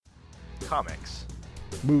Comics.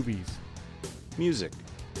 Movies. Music.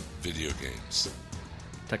 Video games.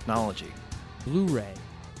 Technology. Blu-ray.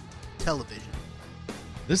 Television.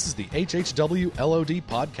 This is the HHW LOD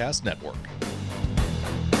Podcast Network.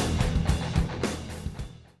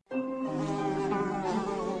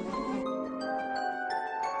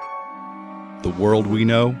 The world we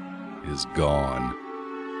know is gone.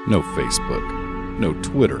 No Facebook, no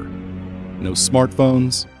Twitter, no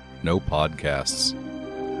smartphones, no podcasts.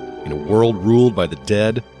 In a world ruled by the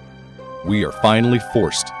dead, we are finally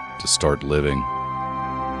forced to start living.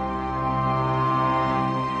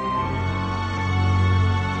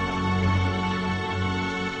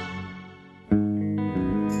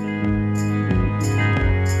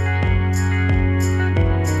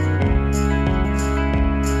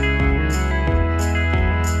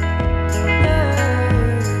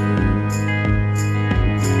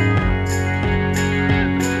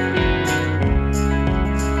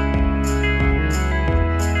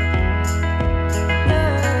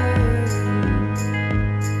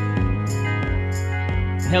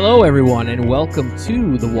 Hello, everyone, and welcome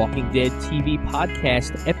to the Walking Dead TV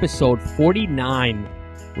podcast, episode 49.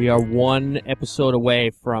 We are one episode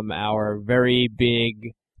away from our very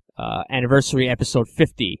big anniversary episode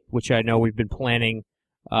 50, which I know we've been planning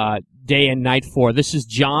day and night for. This is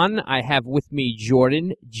John. I have with me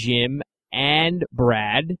Jordan, Jim, and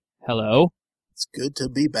Brad. Hello. It's good to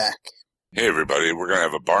be back. Hey, everybody, we're going to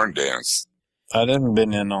have a barn dance. I haven't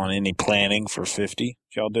been in on any planning for 50. Did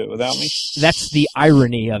y'all do it without me? That's the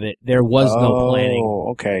irony of it. There was no planning.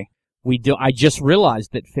 Oh, okay. I just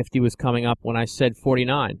realized that 50 was coming up when I said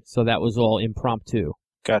 49, so that was all impromptu.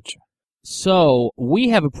 Gotcha. So, we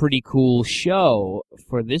have a pretty cool show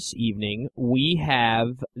for this evening. We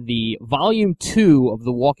have the Volume 2 of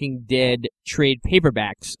the Walking Dead trade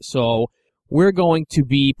paperbacks. So, we're going to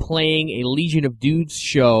be playing a Legion of Dudes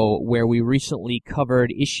show where we recently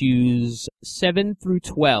covered issues 7 through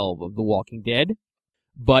 12 of The Walking Dead.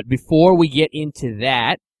 But before we get into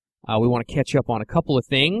that, we want to catch up on a couple of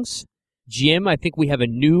things. Jim, I think we have a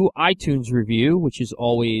new iTunes review, which is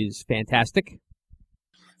always fantastic.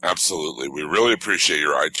 Absolutely. We really appreciate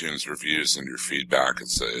your iTunes reviews and your feedback.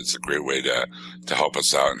 It's a great way to help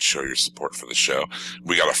us out and show your support for the show.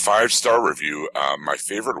 We got a 5-star review, my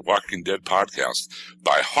favorite Walking Dead podcast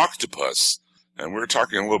by Hoctopus. And we were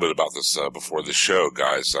talking a little bit about this before the show,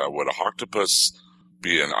 guys. Would a Hoctopus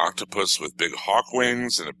be an octopus with big hawk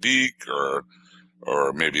wings and a beak,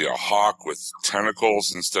 or maybe a hawk with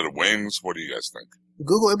tentacles instead of wings? What do you guys think?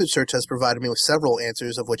 Google image search has provided me with several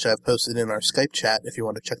answers, of which I've posted in our Skype chat if you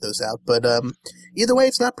want to check those out. But either way,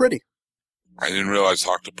 it's not pretty. I didn't realize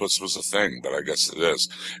Hoctopus was a thing, but I guess it is.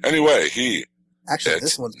 Anyway,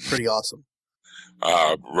 this one's pretty awesome.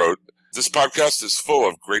 Wrote, "This podcast is full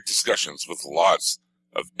of great discussions with lots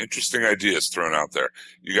of interesting ideas thrown out there.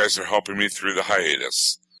 You guys are helping me through the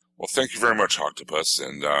hiatus." Well, thank you very much, Octopus,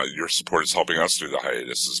 and your support is helping us through the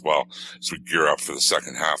hiatus as well as we gear up for the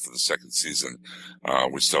second half of the second season.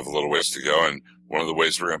 We still have a little ways to go, and one of the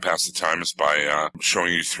ways we're going to pass the time is by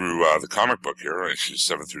showing you through the comic book here, issues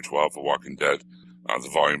 7 through 12 of Walking Dead, the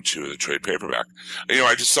Volume 2 of the trade paperback.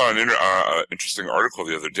 I just saw an interesting article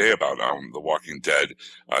the other day about The Walking Dead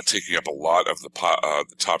taking up a lot of the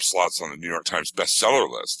top slots on the New York Times bestseller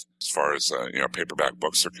list as far as paperback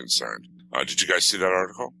books are concerned. Did you guys see that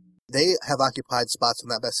article? They have occupied spots on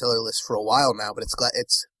that bestseller list for a while now, but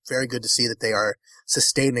it's very good to see that they are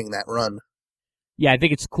sustaining that run. Yeah, I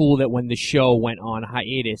think it's cool that when the show went on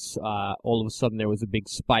hiatus, all of a sudden there was a big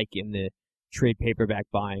spike in the trade paperback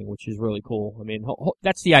buying, which is really cool. I mean,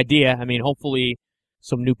 that's the idea. I mean, hopefully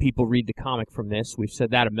some new people read the comic from this. We've said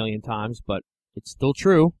that a million times, but it's still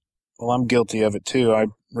true. Well, I'm guilty of it, too. I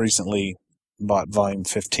recently bought Volume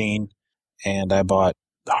 15, and I bought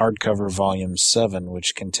hardcover Volume 7,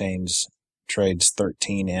 which contains trades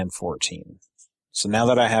 13 and 14. So now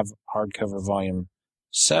that I have hardcover Volume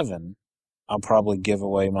 7, I'll probably give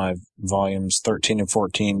away my Volumes 13 and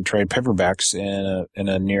 14 trade paperbacks in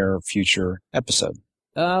a near future episode.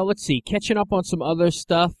 Let's see. Catching up on some other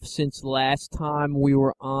stuff since last time we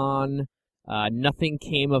were on. Nothing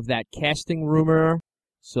came of that casting rumor,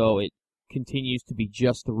 so it continues to be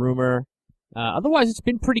just a rumor. Otherwise, it's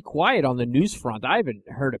been pretty quiet on the news front. I haven't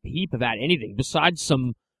heard a peep about anything besides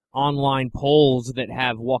some online polls that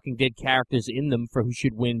have Walking Dead characters in them for who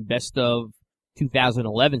should win Best of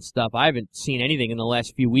 2011 stuff. I haven't seen anything in the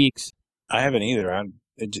last few weeks. I haven't either.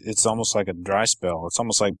 It's almost like a dry spell. It's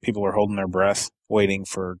almost like people are holding their breath, waiting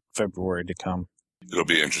for February to come. It'll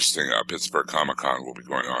be interesting. Pittsburgh Comic-Con will be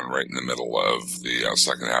going on right in the middle of the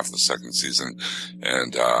second half of the second season.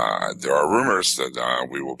 And there are rumors that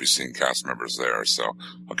we will be seeing cast members there. So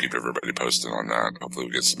I'll keep everybody posted on that. Hopefully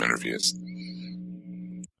we get some interviews.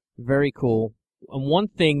 Very cool. And one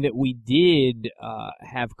thing that we did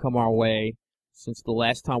have come our way since the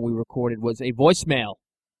last time we recorded was a voicemail.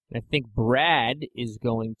 And I think Brad is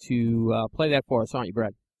going to play that for us, aren't you,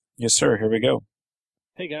 Brad? Yes, sir. Here we go.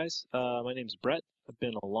 Hey, guys. My name's Brett. I've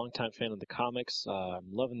been a longtime fan of the comics.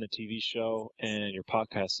 I'm loving the TV show, and your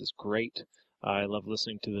podcast is great. I love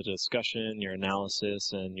listening to the discussion, your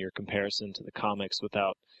analysis, and your comparison to the comics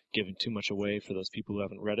without giving too much away for those people who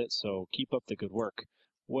haven't read it, so keep up the good work.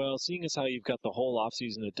 Well, seeing as how you've got the whole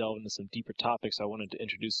off-season to delve into some deeper topics, I wanted to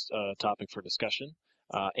introduce a topic for discussion.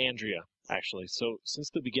 Andrea, actually. So since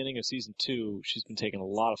the beginning of Season 2, she's been taking a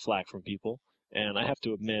lot of flack from people, and I have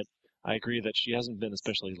to admit, I agree that she hasn't been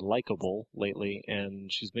especially likable lately,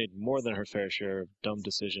 and she's made more than her fair share of dumb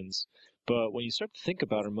decisions. But when you start to think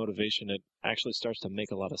about her motivation, it actually starts to make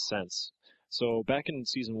a lot of sense. So back in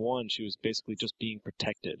Season 1, she was basically just being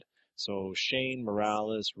protected. So Shane,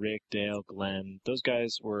 Morales, Rick, Dale, Glenn, those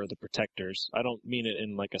guys were the protectors. I don't mean it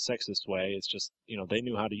in like a sexist way. It's just, they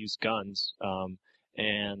knew how to use guns.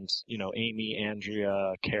 And, Amy,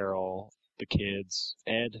 Andrea, Carol, the kids,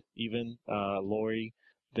 Ed even, Lori,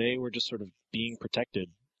 they were just sort of being protected,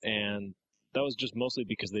 and that was just mostly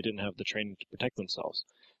because they didn't have the training to protect themselves.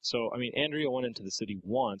 So, Andrea went into the city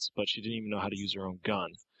once, but she didn't even know how to use her own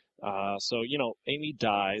gun. So, Amy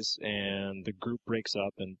dies, and the group breaks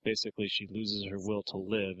up, and basically she loses her will to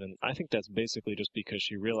live, and I think that's basically just because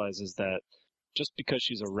she realizes that just because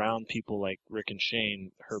she's around people like Rick and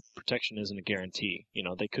Shane, her protection isn't a guarantee.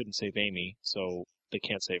 They couldn't save Amy, so they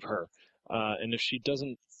can't save her. And if she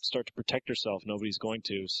doesn't start to protect herself, nobody's going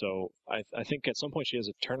to. So I think at some point she has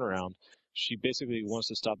a turnaround. She basically wants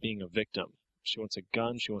to stop being a victim. She wants a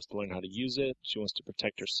gun. She wants to learn how to use it. She wants to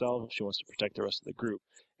protect herself. She wants to protect the rest of the group.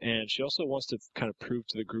 And she also wants to kind of prove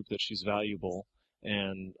to the group that she's valuable.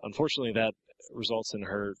 And unfortunately, that results in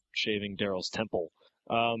her shaving Daryl's temple.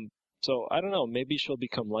 So I don't know, maybe she'll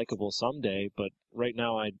become likable someday, but right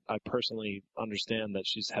now I personally understand that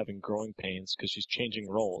she's having growing pains because she's changing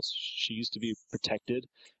roles. She used to be protected,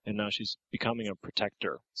 and now she's becoming a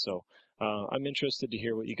protector. So I'm interested to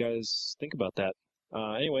hear what you guys think about that.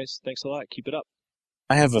 Anyways, thanks a lot. Keep it up.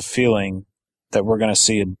 I have a feeling that we're going to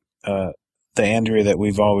see the Andrea that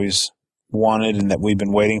we've always wanted and that we've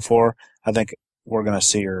been waiting for. I think we're going to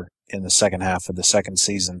see her in the second half of the second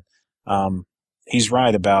season. He's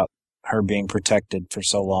right about her being protected for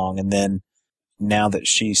so long, and then now that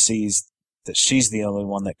she sees that she's the only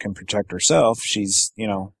one that can protect herself, she's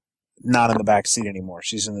not in the back seat anymore.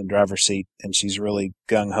 She's in the driver's seat, and she's really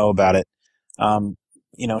gung-ho about it.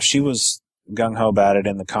 She was gung-ho about it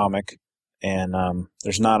in the comic, and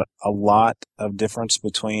there's not a lot of difference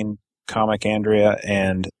between comic Andrea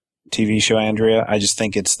and TV show Andrea. I just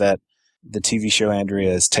think it's that the TV show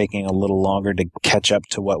Andrea is taking a little longer to catch up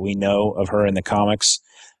to what we know of her in the comics.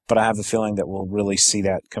 But I have a feeling that we'll really see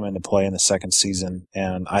that come into play in the second season.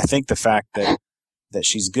 And I think the fact that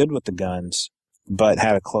she's good with the guns, but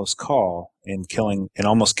had a close call in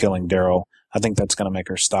almost killing Daryl, I think that's going to make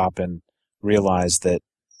her stop and realize that,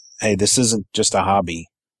 hey, this isn't just a hobby.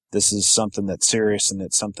 This is something that's serious, and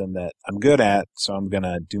it's something that I'm good at. So I'm going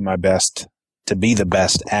to do my best to be the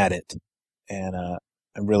best at it. And I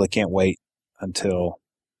really can't wait until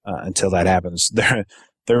that happens.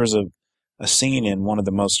 There was a scene in one of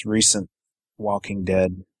the most recent Walking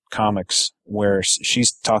Dead comics where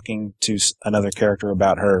she's talking to another character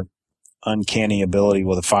about her uncanny ability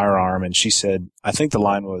with a firearm, and she said, I think the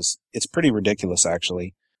line was, "It's pretty ridiculous,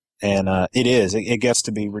 actually." And it is. It gets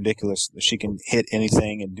to be ridiculous. She can hit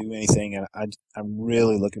anything and do anything, and I'm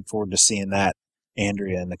really looking forward to seeing that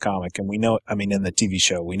Andrea in the comic. And we know, in the TV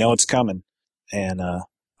show, we know it's coming, and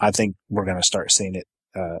I think we're going to start seeing it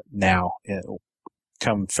now.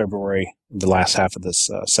 Come February, the last half of this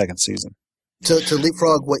second season. To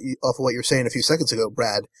leapfrog off of what you were saying a few seconds ago,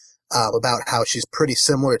 Brad, about how she's pretty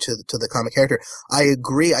similar to the comic character, I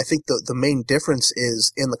agree. I think the main difference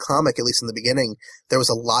is in the comic, at least in the beginning, there was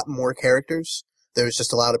a lot more characters. There was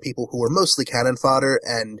just a lot of people who were mostly cannon fodder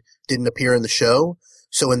and didn't appear in the show.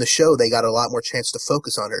 So in the show, they got a lot more chance to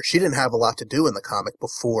focus on her. She didn't have a lot to do in the comic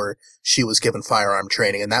before she was given firearm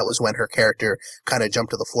training, and that was when her character kind of jumped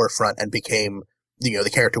to the forefront and became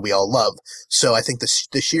the character we all love. So I think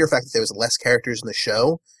the sheer fact that there was less characters in the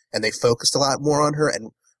show and they focused a lot more on her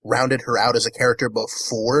and rounded her out as a character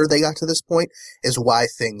before they got to this point is why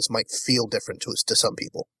things might feel different to some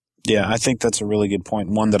people. Yeah, I think that's a really good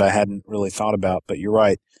point, one that I hadn't really thought about, but you're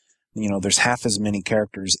right. there's half as many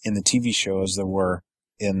characters in the TV show as there were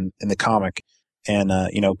in the comic. And,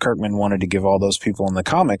 Kirkman wanted to give all those people in the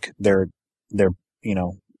comic their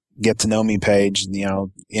get to know me page,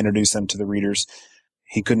 introduce them to the readers.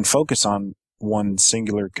 He couldn't focus on one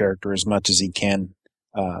singular character as much as he can,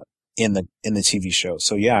 in the TV show.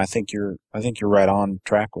 So yeah, I think you're right on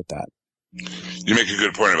track with that. You make a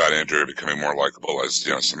good point about Andrea becoming more likable as,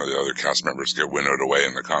 some of the other cast members get winnowed away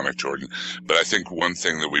in the comic, Jordan. But I think one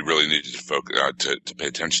thing that we really needed to focus, to pay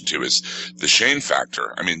attention to is the Shane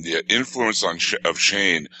factor. I mean, the influence of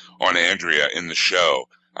Shane on Andrea in the show,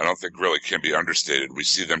 I don't think really can be understated. We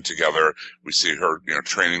see them together. We see her,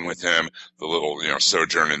 training with him, the little,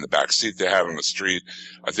 sojourn in the back seat they have on the street.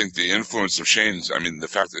 I think the influence of the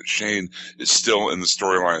fact that Shane is still in the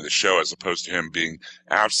storyline of the show as opposed to him being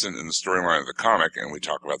absent in the storyline of the comic, and we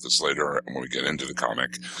talk about this later when we get into the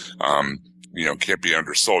comic, can't be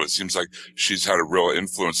undersold. It seems like she's had a real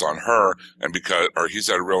influence on her, he's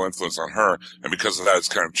had a real influence on her, and because of that, it's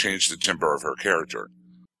kind of changed the timbre of her character.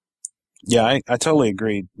 Yeah, I totally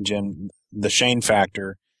agree, Jim. The Shane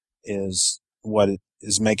factor is what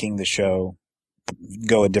is making the show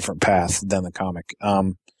go a different path than the comic.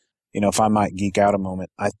 If I might geek out a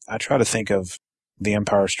moment, I try to think of The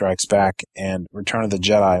Empire Strikes Back and Return of the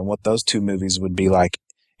Jedi and what those two movies would be like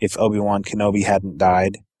if Obi-Wan Kenobi hadn't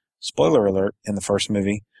died. Spoiler alert, in the first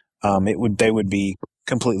movie, they would be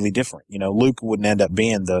completely different. Luke wouldn't end up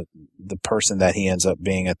being the person that he ends up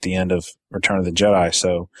being at the end of Return of the Jedi.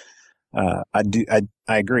 So, I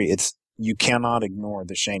agree. You cannot ignore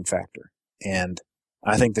the Shane factor. And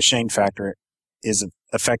I think the Shane factor is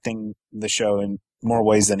affecting the show in more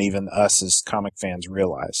ways than even us as comic fans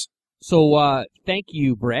realize. So, thank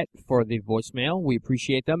you, Brett, for the voicemail. We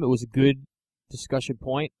appreciate them. It was a good discussion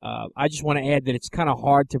point. I just want to add that it's kind of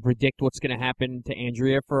hard to predict what's going to happen to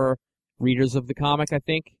Andrea for readers of the comic, I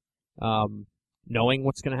think, knowing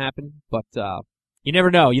what's going to happen. But you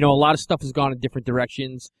never know. A lot of stuff has gone in different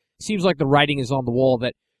directions. Seems like the writing is on the wall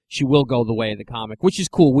that she will go the way of the comic, which is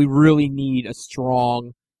cool. We really need a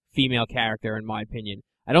strong female character, in my opinion.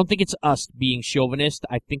 I don't think it's us being chauvinist.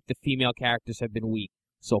 I think the female characters have been weak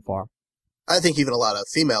so far. I think even a lot of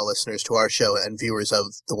female listeners to our show and viewers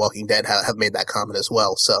of The Walking Dead have made that comment as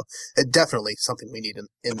well. So it's definitely something we need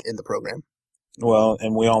in the program. Well,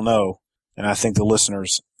 and we all know, and I think the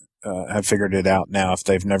listeners have figured it out now if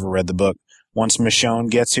they've never read the book. Once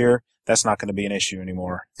Michonne gets here, that's not going to be an issue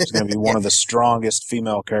anymore. It's going to be one of the strongest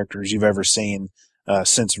female characters you've ever seen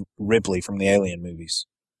since Ripley from the Alien movies.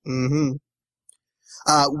 Mm-hmm.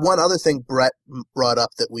 One other thing Brett brought up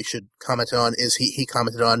that we should comment on is he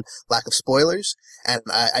commented on lack of spoilers. And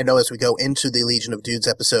I know as we go into the Legion of Dudes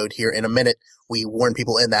episode here in a minute, we warn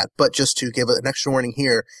people in that. But just to give an extra warning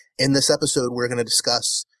here, in this episode, we're going to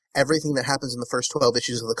discuss everything that happens in the first 12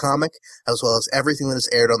 issues of the comic, as well as everything that has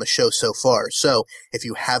aired on the show so far. So if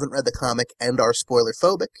you haven't read the comic and are spoiler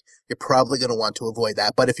phobic, you're probably going to want to avoid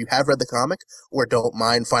that. But if you have read the comic or don't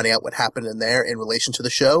mind finding out what happened in there in relation to the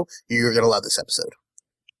show, you're going to love this episode.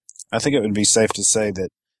 I think it would be safe to say that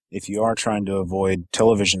if you are trying to avoid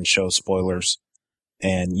television show spoilers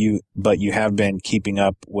but you have been keeping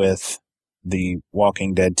up with the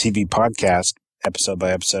Walking Dead TV podcast episode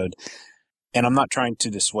by episode, and I'm not trying to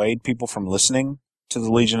dissuade people from listening to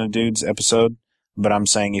the Legion of Dudes episode, but I'm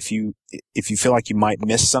saying if you feel like you might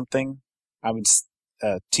miss something, I would,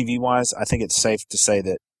 TV wise, I think it's safe to say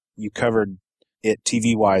that you covered it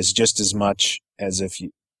TV wise just as much as if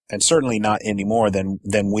you, and certainly not any more than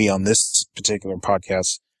we on this particular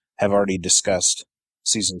podcast have already discussed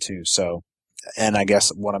season 2. So, and I guess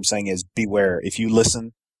what I'm saying is beware. If you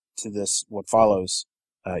listen to this, what follows,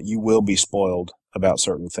 you will be spoiled about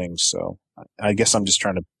certain things. So I guess I'm just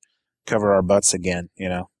trying to cover our butts again,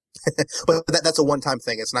 But that's a one-time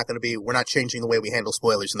thing. It's not going to be, we're not changing the way we handle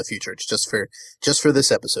spoilers in the future. It's just for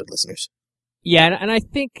this episode, listeners. Yeah, and I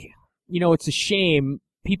think, it's a shame.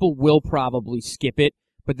 People will probably skip it,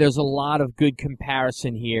 but there's a lot of good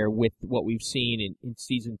comparison here with what we've seen in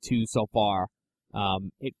season 2 so far.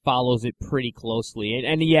 It follows it pretty closely.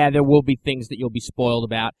 And yeah, there will be things that you'll be spoiled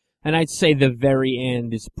about. And I'd say the very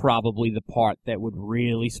end is probably the part that would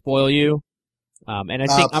really spoil you. And I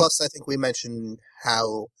think plus, I think we mentioned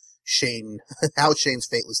how Shane's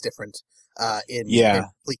fate was different in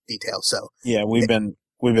complete detail. So yeah, we've been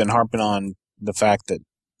harping on the fact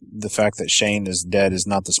that Shane is dead is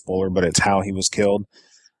not the spoiler, but it's how he was killed.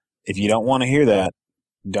 If you don't want to hear that,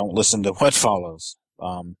 don't listen to what follows.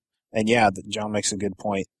 And yeah, John makes a good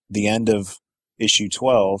point. The end of issue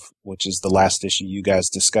 12, which is the last issue you guys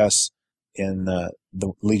discuss in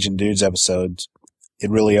the Legion Dudes episodes, it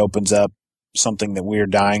really opens up something that we're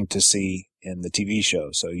dying to see in the TV show.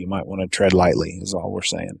 So you might want to tread lightly is all we're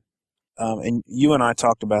saying. And you and I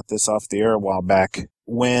talked about this off the air a while back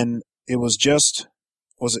when it was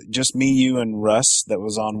it just me, you, and Russ that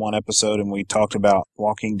was on one episode and we talked about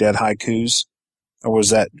Walking Dead haikus? Or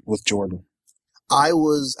was that with Jordan? I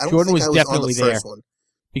was definitely on the first one.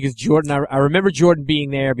 Because Jordan, I remember Jordan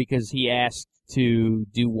being there because he asked to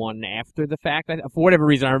do one after the fact. For whatever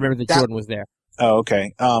reason, I remember that Jordan was there. Oh,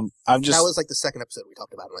 okay. That was like the second episode we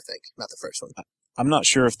talked about him, I think, not the first one. I'm not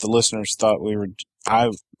sure if the listeners thought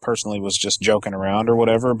I personally was just joking around or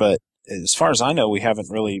whatever, but as far as I know, we haven't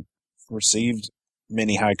really received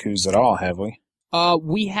many haikus at all, have we?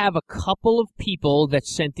 We have a couple of people that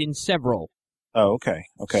sent in several. Oh, okay.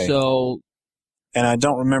 Okay. So, and I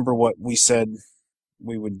don't remember what we said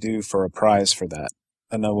we would do for a prize for that.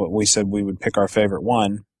 I know what we said we would pick our favorite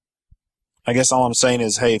one. I guess all I'm saying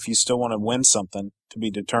is, hey, if you still want to win something to be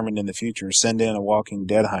determined in the future, send in a Walking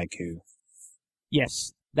Dead haiku.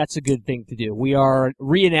 Yes, that's a good thing to do. We are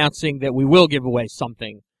re-announcing that we will give away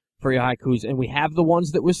something for your haikus, and we have the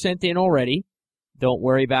ones that were sent in already. Don't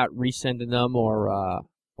worry about resending them or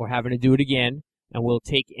having to do it again. And we'll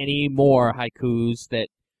take any more haikus that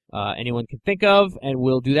anyone can think of, and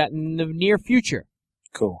we'll do that in the near future.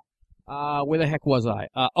 Cool. Where the heck was I?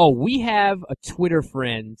 We have a Twitter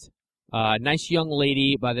friend, a nice young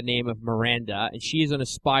lady by the name of Miranda, and she is an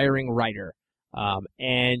aspiring writer.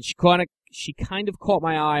 And she kind of caught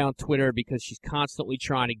my eye on Twitter because she's constantly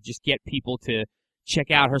trying to just get people to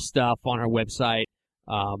check out her stuff on her website.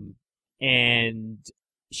 And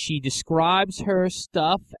she describes her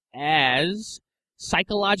stuff as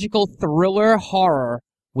psychological thriller horror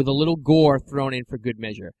with a little gore thrown in for good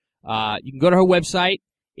measure. You can go to her website.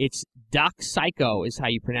 It's DocPsycho is how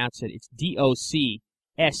you pronounce it. It's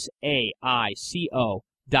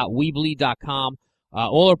DocSaico.weebly.com.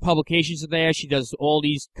 All her publications are there. She does all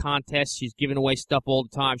these contests. She's giving away stuff all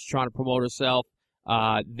the time. She's trying to promote herself.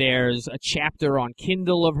 There's a chapter on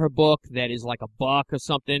Kindle of her book that is like $1 or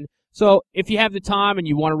something. So if you have the time and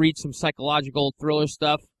you want to read some psychological thriller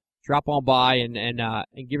stuff, drop on by and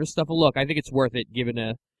give her stuff a look. I think it's worth it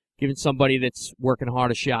giving somebody that's working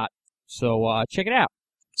hard a shot. So check it out.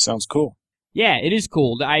 Sounds cool. Yeah, it is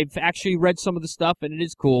cool. I've actually read some of the stuff and it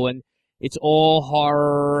is cool, and it's all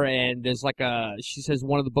horror, and there's she says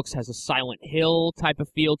one of the books has a Silent Hill type of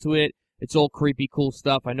feel to it. It's all creepy, cool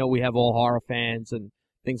stuff. I know we have all horror fans and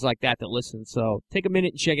things like that listen, so take a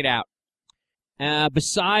minute and check it out.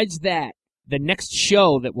 Besides that, the next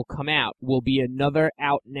show that will come out will be another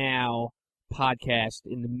Out Now podcast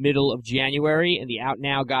in the middle of January, and the Out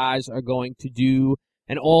Now guys are going to do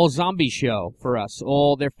an all-zombie show for us,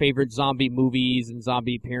 all their favorite zombie movies and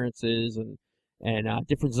zombie appearances and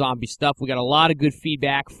different zombie stuff. We got a lot of good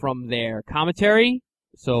feedback from their commentary,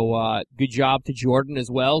 so good job to Jordan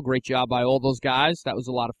as well. Great job by all those guys. That was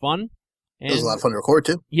a lot of fun. And, it was a lot of fun to record,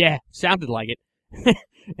 too. Yeah, sounded like it.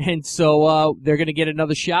 And so they're going to get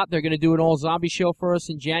another shot. They're going to do an all-zombie show for us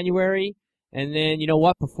in January. And then, you know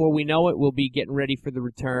what? Before we know it, we'll be getting ready for the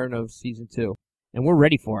return of Season 2. And we're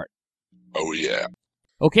ready for it. Oh, yeah.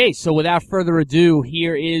 Okay, so without further ado,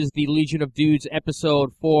 here is the Legion of Dudes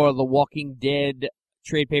episode for The Walking Dead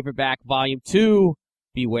Trade Paperback Volume 2.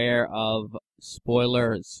 Beware of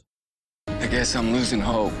spoilers. I guess I'm losing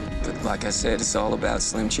hope. But like I said, it's all about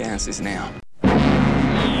slim chances now.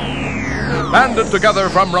 Banded together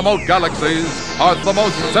from remote galaxies are the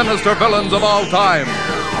most sinister villains of all time.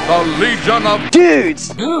 The Legion of Dudes!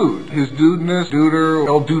 Dude! His dudeness, duder,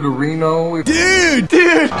 El Duderino. Dude!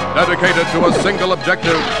 Dedicated to a single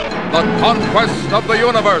objective, the conquest of the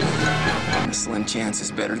universe. A slim chance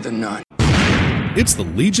is better than none. It's the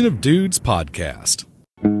Legion of Dudes podcast.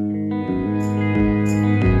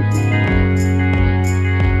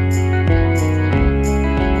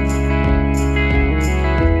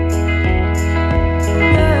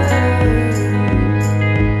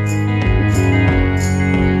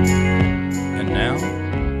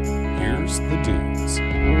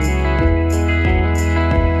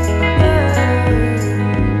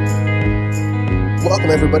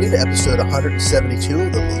 Welcome, everybody, to episode 172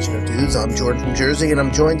 of the Legion of Dudes. I'm Jordan from Jersey, and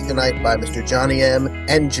I'm joined tonight by Mr. Johnny M.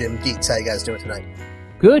 and Jim Dietz. How you guys doing tonight?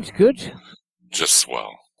 Good. Just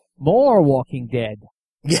swell. More Walking Dead.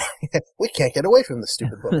 Yeah, we can't get away from this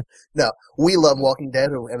stupid book. No, we love Walking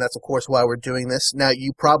Dead, and that's, of course, why we're doing this. Now,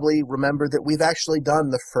 you probably remember that we've actually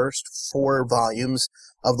done the first 4 volumes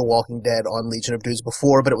of The Walking Dead on Legion of Dudes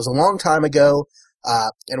before, but it was a long time ago.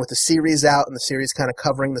 And with the series out and the series kind of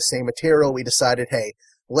covering the same material, we decided, hey,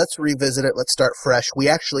 let's revisit it. Let's start fresh. We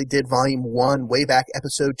actually did volume 1 way back,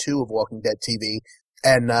 episode 2 of Walking Dead TV.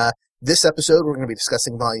 And this episode, we're going to be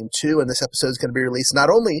discussing volume 2, and this episode is going to be released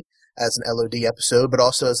not only as an LOD episode, but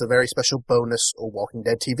also as a very special bonus Walking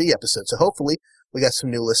Dead TV episode. So hopefully we got some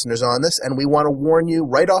new listeners on this, and we want to warn you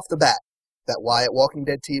right off the bat that why at Walking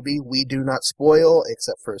Dead TV we do not spoil,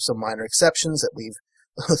 except for some minor exceptions that we've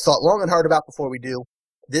thought long and hard about before we do.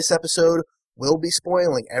 This episode will be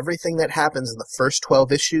spoiling everything that happens in the first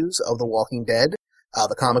 12 issues of The Walking Dead,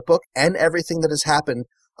 the comic book, and everything that has happened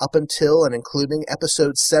up until and including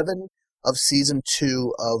episode 7 of season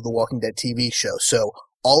 2 of The Walking Dead TV show. So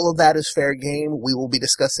all of that is fair game. We will be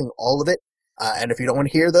discussing all of it. And if you don't want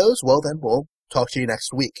to hear those, well, then we'll talk to you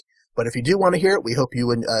next week. But if you do want to hear it, we hope you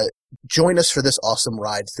would join us for this awesome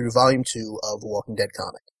ride through Volume 2 of The Walking Dead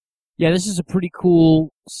comic. Yeah, this is a pretty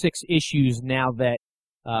cool 6 issues now that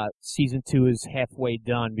season 2 is halfway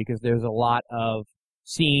done, because there's a lot of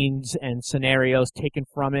scenes and scenarios taken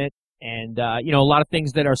from it, and a lot of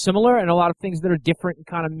things that are similar and a lot of things that are different and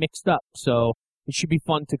kind of mixed up. So it should be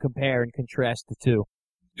fun to compare and contrast the two.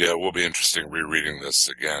 Yeah, it will be interesting rereading this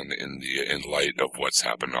again in light of what's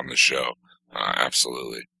happened on the show.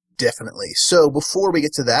 Absolutely. Definitely. So before we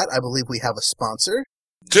get to that, I believe we have a sponsor.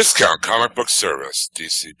 Discount Comic Book Service,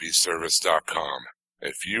 dcbservice.com.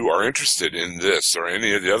 If you are interested in this or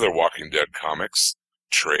any of the other Walking Dead comics,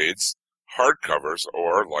 trades, hardcovers,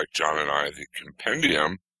 or, like John and I, the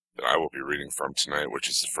compendium that I will be reading from tonight, which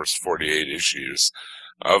is the first 48 issues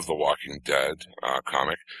of The Walking Dead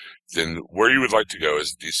comic, then where you would like to go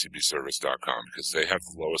is dcbservice.com, because they have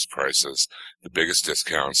the lowest prices, the biggest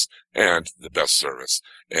discounts, and the best service.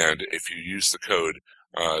 And if you use the code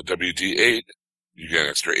WD8, you get an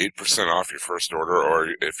extra 8% off your first order, or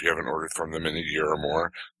if you haven't ordered from them in a year or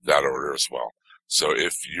more, that order as well. So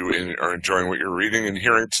if you are enjoying what you're reading and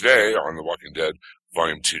hearing today on The Walking Dead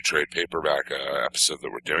Volume 2 trade paperback episode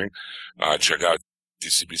that we're doing, check out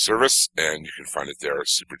DCB Service, and you can find it there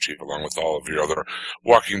super cheap, along with all of your other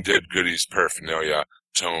Walking Dead goodies, paraphernalia,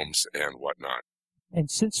 tomes, and whatnot.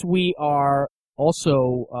 And since we are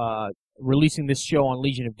also releasing this show on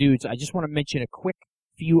Legion of Dudes, I just want to mention a quick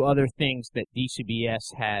few other things that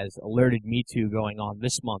DCBS has alerted me to going on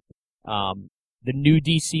this month. The new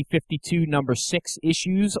DC 52 number 6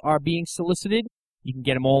 issues are being solicited. You can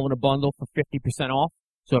get them all in a bundle for 50% off.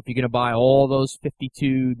 So if you're going to buy all those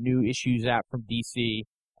 52 new issues out from DC,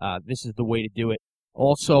 this is the way to do it.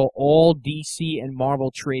 Also, all DC and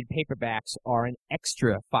Marvel trade paperbacks are an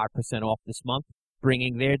extra 5% off this month,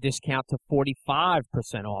 bringing their discount to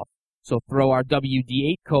 45% off. So throw our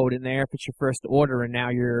WD8 code in there if it's your first order, and now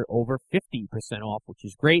you're over 50% off, which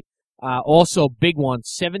is great. Also, big one,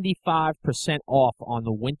 75% off on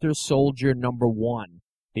the Winter Soldier #1.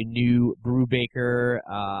 The new Brubaker,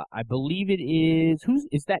 I believe it is,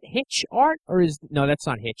 is that Hitch art? No, that's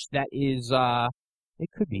not Hitch. That is, it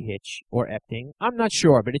could be Hitch or Epting. I'm not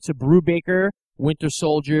sure, but it's a Brubaker Winter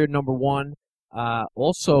Soldier #1.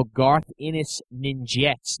 Also, Garth Ennis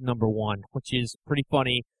Ninjettes #1, which is pretty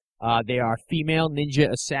funny. They are female ninja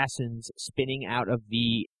assassins spinning out of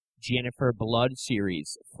the Jennifer Blood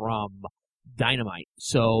series from Dynamite.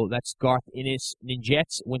 So that's Garth Ennis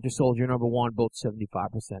Ninjettes, Winter Soldier #1, both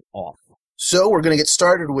 75% off. So we're going to get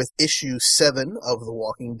started with issue 7 of The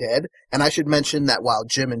Walking Dead. And I should mention that while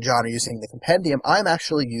Jim and John are using the compendium, I'm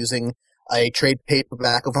actually using a trade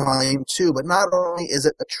paperback of Volume 2. But not only is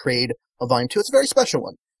it a trade of Volume 2, it's a very special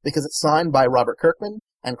one, because it's signed by Robert Kirkman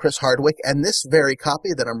and Chris Hardwick. And this very copy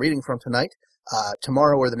that I'm reading from tonight,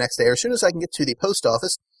 tomorrow or the next day, or as soon as I can get to the post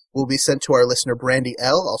office, will be sent to our listener Brandy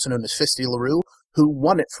L., also known as Fisty LaRue, who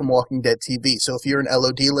won it from Walking Dead TV. So if you're an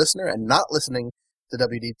LOD listener and not listening to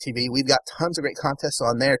WD TV, we've got tons of great contests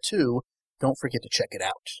on there too. Don't forget to check it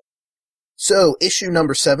out. So issue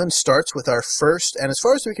number 7 starts with our first, and as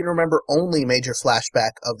far as we can remember, only major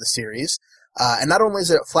flashback of the series. And not only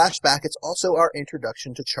is it a flashback, it's also our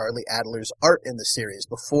introduction to Charlie Adler's art in the series.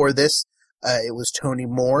 Before this, it was Tony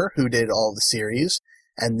Moore who did all the series.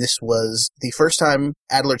 And this was the first time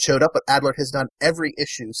Adler showed up, but Adler has done every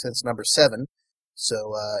issue since number 7.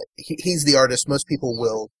 So he's the artist most people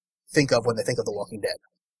will think of when they think of The Walking Dead.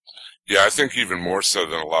 Yeah, I think even more so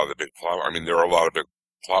than a lot of the big plot. I mean, there are a lot of big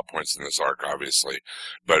plot points in this arc, obviously.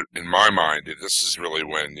 But in my mind, this is really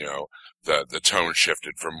when, the tone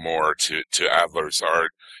shifted from Moore to Adler's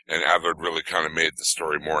art, and Adler really kind of made the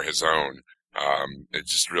story more his own. It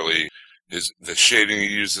just really... the shading he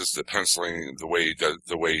uses, the penciling, the way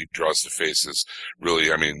he draws the faces, really,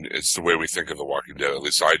 I mean, it's the way we think of The Walking Dead, at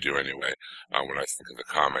least I do anyway, when I think of the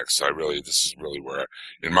comics. This is really where,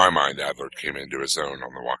 in my mind, Adler came into his own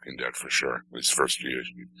on The Walking Dead for sure, these first few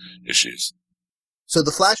issues. So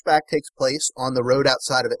the flashback takes place on the road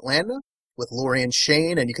outside of Atlanta with Laurie and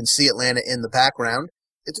Shane, and you can see Atlanta in the background.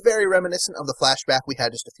 It's very reminiscent of the flashback we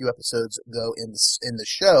had just a few episodes ago in the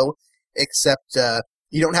show, except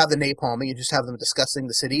you don't have the napalming, you just have them discussing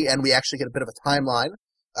the city, and we actually get a bit of a timeline.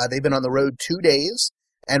 They've been on the road 2 days,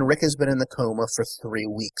 and Rick has been in the coma for 3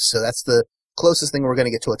 weeks, so that's the closest thing we're going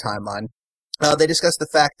to get to a timeline. They discuss the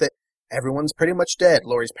fact that everyone's pretty much dead.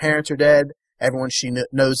 Laurie's parents are dead, everyone she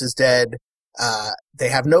knows is dead, they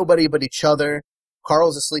have nobody but each other.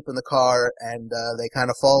 Carl's asleep in the car, and they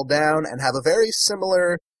kind of fall down and have a very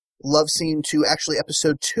similar love scene to actually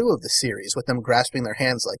episode 2 of the series, with them grasping their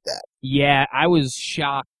hands like that. Yeah, I was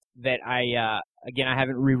shocked that again, I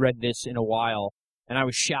haven't reread this in a while, and I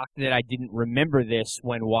was shocked that I didn't remember this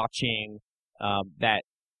when watching that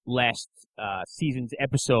last season's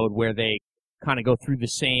episode where they kind of go through the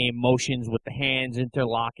same motions with the hands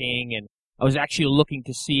interlocking, and I was actually looking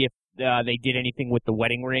to see if they did anything with the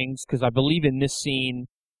wedding rings, because I believe in this scene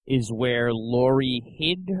is where Laurie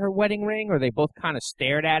hid her wedding ring, or they both kind of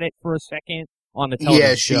stared at it for a second on the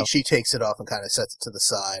television show. Yeah, she takes it off and kind of sets it to the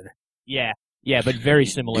side. Yeah, but very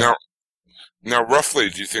similar. Now, roughly,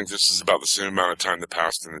 do you think this is about the same amount of time that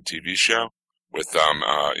passed in the TV show, with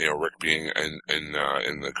Rick being in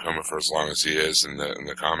the coma for as long as he is in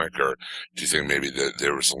the comic, or do you think maybe that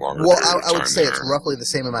there was a longer? Well, period of I would time say there? it's roughly the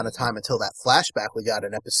same amount of time until that flashback we got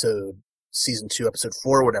in season 2, episode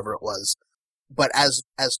 4, whatever it was. But as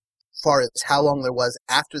far as how long there was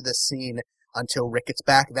after this scene until Rick gets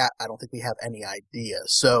back, that I don't think we have any idea.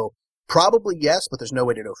 So probably yes, but there's no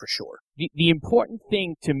way to know for sure. The important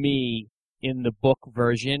thing to me in the book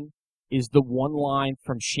version is the one line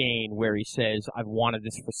from Shane where he says, "I've wanted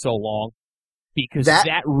this for so long," because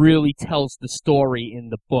that really tells the story in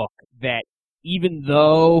the book that even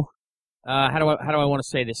though, how do I want to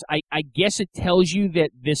say this? I guess it tells you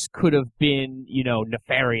that this could have been,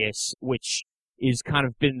 nefarious, which is kind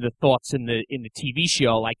of been the thoughts in the TV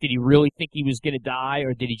show. Like, did he really think he was going to die,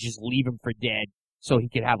 or did he just leave him for dead so he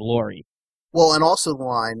could have Laurie? Well, and also the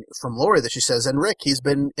line from Laurie that she says, "And Rick, he's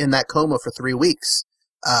been in that coma for 3 weeks."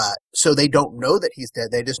 So they don't know that he's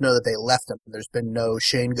dead. They just know that they left him. There's been no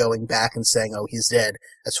Shane going back and saying, "Oh, he's dead."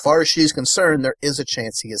 As far as she's concerned, there is a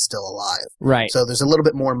chance he is still alive. Right. So there's a little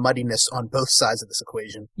bit more muddiness on both sides of this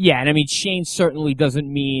equation. Yeah, and I mean, Shane certainly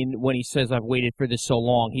doesn't mean when he says, "I've waited for this so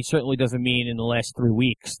long," he certainly doesn't mean in the last 3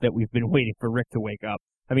 weeks that we've been waiting for Rick to wake up.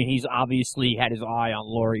 I mean, he's obviously had his eye on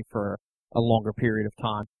Laurie for a longer period of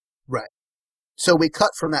time. Right. So we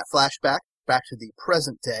cut from that flashback back to the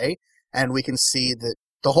present day, and we can see that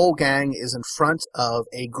the whole gang is in front of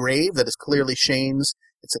a grave that is clearly Shane's.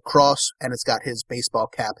 It's a cross, and it's got his baseball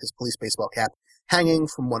cap, his police baseball cap, hanging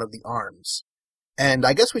from one of the arms. And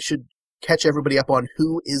I guess we should catch everybody up on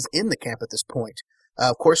who is in the camp at this point.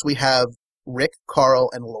 Of course, we have Rick,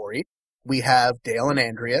 Carl, and Laurie. We have Dale and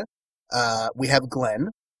Andrea. We have Glenn.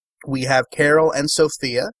 We have Carol and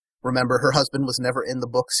Sophia. Remember, her husband was never in the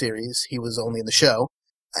book series. He was only in the show.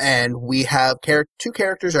 And we have two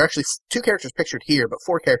characters pictured here, but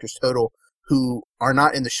 4 characters total who are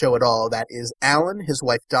not in the show at all. That is Alan, his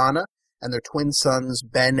wife Donna, and their twin sons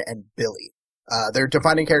Ben and Billy. Their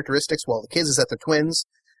defining characteristics, well, the kids is that they're twins.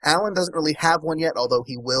 Alan doesn't really have one yet, although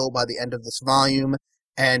he will by the end of this volume.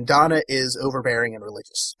 And Donna is overbearing and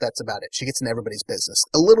religious. That's about it. She gets in everybody's business.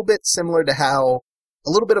 A little bit similar to a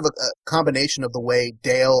little bit of a combination of the way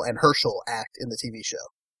Dale and Herschel act in the TV show.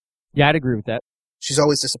 Yeah, I'd agree with that. She's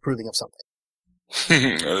always disapproving of something.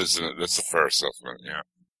 That's a fair assessment, yeah.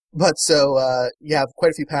 But so, you have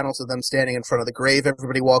quite a few panels of them standing in front of the grave.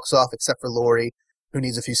 Everybody walks off except for Laurie, who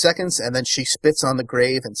needs a few seconds, and then she spits on the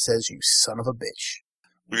grave and says, "You son of a bitch."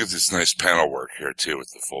 We get this nice panel work here too,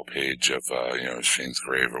 with the full page of Shane's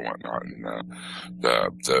grave or whatnot, and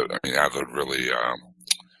Adler really,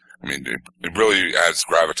 it really adds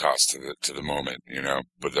gravitas to the moment,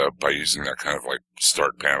 but by using that kind of like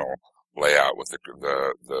start panel layout with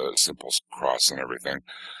the simple cross and everything.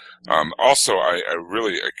 Also,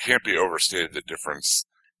 it can't be overstated the difference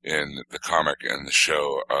in the comic and the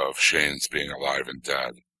show of Shane's being alive and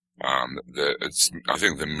dead. I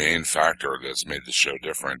think the main factor that's made the show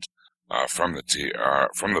different from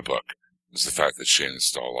the book is the fact that Shane is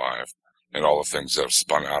still alive, and all the things that have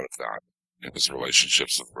spun out of that in his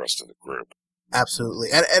relationships with the rest of the group. Absolutely.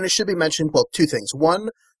 And it should be mentioned, well, 2 things. One,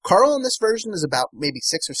 Carl in this version is about maybe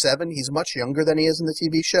 6 or 7. He's much younger than he is in the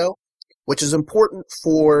TV show, which is important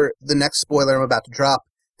for the next spoiler I'm about to drop.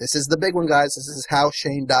 This is the big one, guys. This is how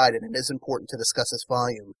Shane died, and it is important to discuss this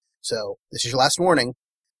volume. So, this is your last warning.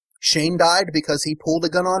 Shane died because he pulled a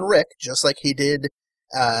gun on Rick, just like he did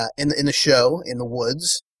in the show, in the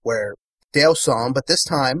woods, where Dale saw him. But this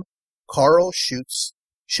time, Carl shoots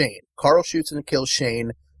Shane. Carl shoots and kills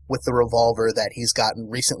Shane with the revolver that he's gotten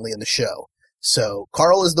recently in the show. So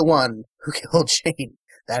Carl is the one who killed Shane.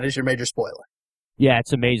 That is your major spoiler. Yeah,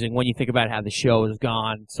 it's amazing when you think about how the show has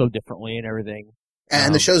gone so differently and everything.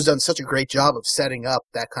 And the show's done such a great job of setting up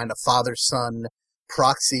that kind of father-son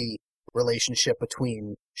proxy relationship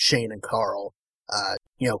between Shane and Carl.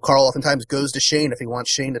 Carl oftentimes goes to Shane if he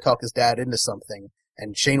wants Shane to talk his dad into something.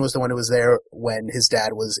 And Shane was the one who was there when his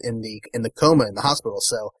dad was in the coma in the hospital.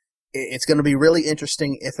 So it's going to be really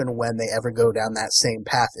interesting if and when they ever go down that same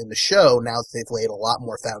path in the show, now that they've laid a lot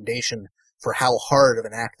more foundation for how hard of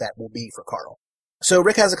an act that will be for Carl. So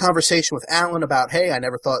Rick has a conversation with Alan about, hey, I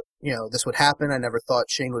never thought, this would happen. I never thought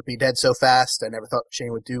Shane would be dead so fast. I never thought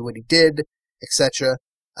Shane would do what he did, etc.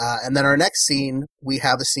 And then our next scene, we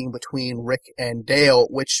have a scene between Rick and Dale,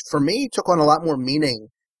 which for me took on a lot more meaning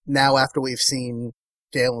now after we've seen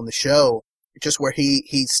Dale in the show, just where he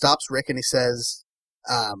stops Rick and he says,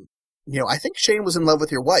 I think Shane was in love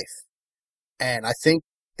with your wife. And I think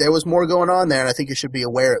there was more going on there, and I think you should be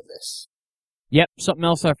aware of this. Yep, something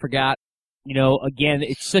else I forgot. Again,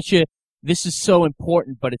 this is so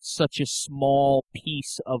important, but it's such a small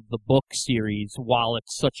piece of the book series while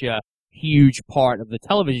it's such a huge part of the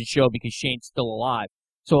television show because Shane's still alive.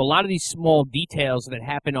 So a lot of these small details that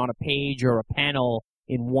happen on a page or a panel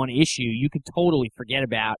in one issue, you could totally forget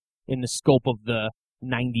about in the scope of the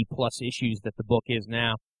 90-plus issues that the book is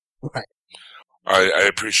now. Right. I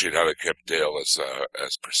appreciate how they kept Dale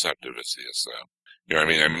as perceptive as he is, though. I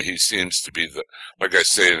mean, he seems to be like I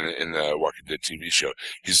say in the Walking Dead TV show,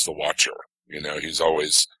 he's the watcher. He's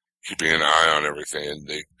always keeping an eye on everything, and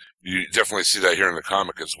you definitely see that here in the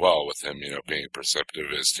comic as well with him, being perceptive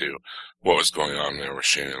as to what was going on there with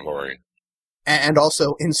Shane and Laurie. And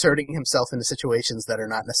also inserting himself into situations that are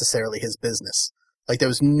not necessarily his business. Like, there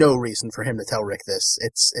was no reason for him to tell Rick this.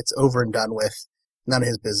 It's over and done with, none of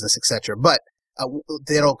his business, etc. But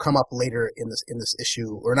that'll come up later in this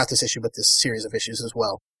issue, or not this issue, but this series of issues as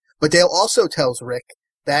well. But Dale also tells Rick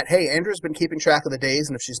that, hey, Andrew's been keeping track of the days,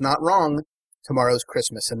 and if she's not wrong, tomorrow's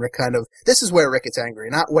Christmas. And Rick this is where Rick gets angry,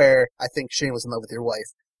 not where I think Shane was in love with your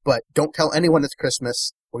wife, but don't tell anyone it's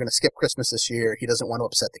Christmas. We're going to skip Christmas this year. He doesn't want to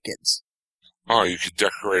upset the kids. Oh, you could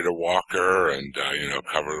decorate a walker and,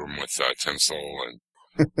 cover him with tinsel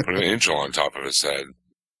and put an angel on top of his head.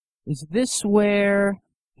 Is this where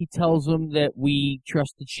he tells him that we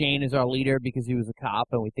trusted Shane as our leader because he was a cop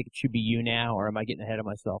and we think it should be you now, or am I getting ahead of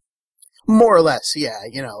myself? More or less, yeah.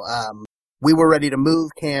 We were ready to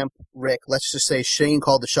move camp, Rick. Let's just say Shane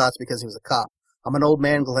called the shots because he was a cop. I'm an old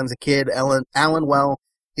man, Glenn's a kid. Alan, well,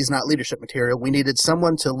 he's not leadership material. We needed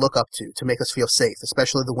someone to look up to make us feel safe,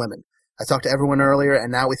 especially the women. I talked to everyone earlier,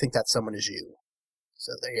 and now we think that someone is you.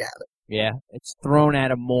 So there you have it. Yeah, it's thrown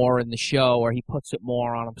at him more in the show, or he puts it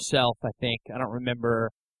more on himself, I think. I don't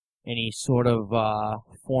remember any sort of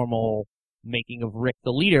formal making of Rick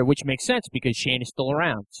the leader, which makes sense because Shane is still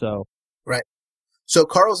around. So right. So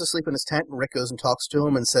Carl's asleep in his tent, and Rick goes and talks to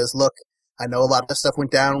him and says, look, I know a lot of this stuff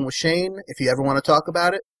went down with Shane. If you ever want to talk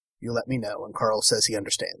about it, you let me know. And Carl says he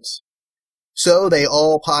understands. So they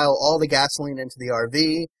all pile all the gasoline into the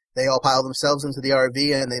RV. They all pile themselves into the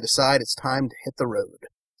RV, and they decide it's time to hit the road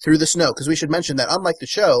through the snow. Because we should mention that, unlike the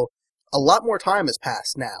show, a lot more time has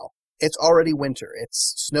passed now. It's already winter.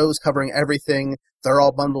 Snow's covering everything. They're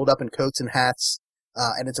all bundled up in coats and hats.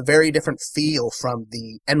 And it's a very different feel from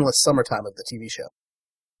the endless summertime of the TV show.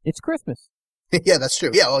 It's Christmas. Yeah, that's true.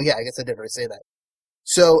 Yeah, well, yeah, I guess I did already say that.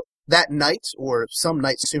 So that night, or some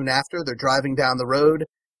night soon after, they're driving down the road,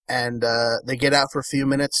 and they get out for a few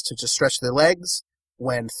minutes to just stretch their legs,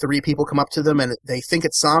 when 3 people come up to them, and they think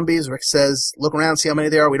it's zombies. Rick says, look around, see how many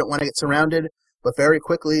there are. We don't want to get surrounded. But very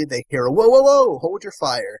quickly, they hear a whoa, whoa, whoa, hold your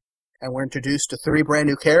fire. And we're introduced to 3 brand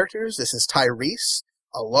new characters. This is Tyrese,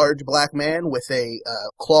 a large black man with a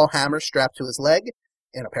claw hammer strapped to his leg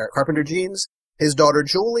in a pair of carpenter jeans, his daughter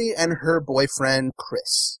Julie, and her boyfriend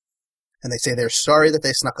Chris. And they say they're sorry that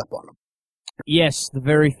they snuck up on him. Yes, the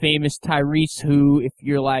very famous Tyrese, who, if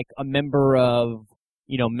you're like a member of,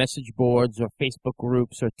 message boards or Facebook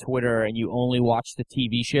groups or Twitter and you only watch the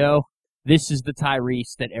TV show, this is the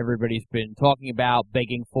Tyrese that everybody's been talking about,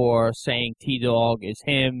 begging for, saying T-Dog is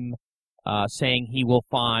him, saying he will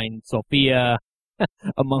find Sophia,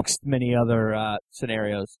 amongst many other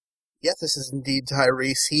scenarios. Yes, this is indeed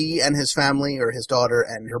Tyrese. He and his family, or his daughter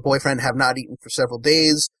and her boyfriend, have not eaten for several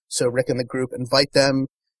days, so Rick and the group invite them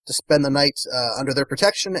to spend the night under their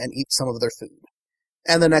protection and eat some of their food.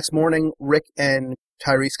 And the next morning, Rick and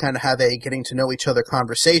Tyrese kind of have a getting-to-know-each-other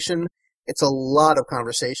conversation. It's a lot of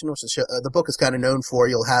conversation, which the book is kind of known for.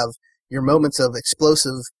 You'll have your moments of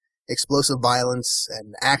explosive violence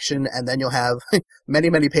and action, and then you'll have many,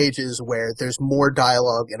 many pages where there's more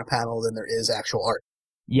dialogue in a panel than there is actual art.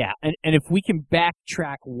 Yeah, and if we can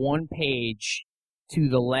backtrack one page to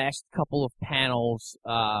the last couple of panels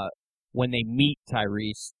when they meet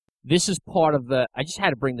Tyrese, this is part of the... I just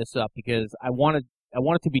had to bring this up because I want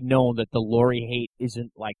it to be known that the Laurie hate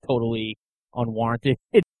isn't, like, totally unwarranted.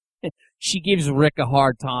 She gives Rick a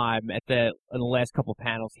hard time in the last couple of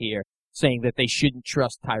panels here, saying that they shouldn't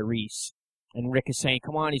trust Tyrese. And Rick is saying,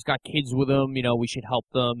 come on, he's got kids with him, we should help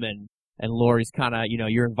them. And Laurie's kind of,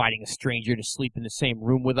 you're inviting a stranger to sleep in the same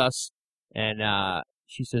room with us. And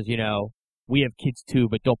she says, we have kids too,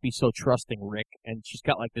 but don't be so trusting, Rick. And she's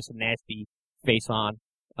got like this nasty face on.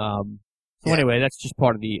 Anyway, that's just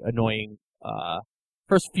part of the annoying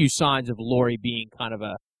first few signs of Laurie being kind of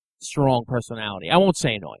a strong personality. I won't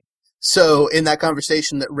say annoying. So in that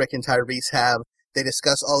conversation that Rick and Tyrese have, they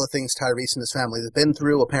discuss all the things Tyrese and his family have been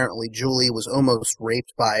through. Apparently, Julie was almost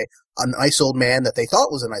raped by a nice old man that they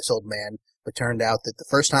thought was a nice old man, but turned out that the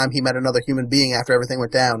first time he met another human being after everything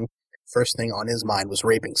went down, first thing on his mind was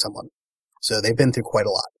raping someone. So they've been through quite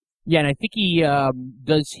a lot. Yeah, and I think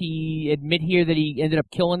does he admit here that he ended up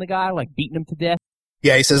killing the guy, like beating him to death?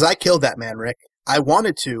 Yeah, he says, I killed that man, Rick. I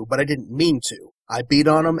wanted to, but I didn't mean to. I beat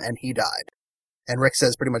on him, and he died. And Rick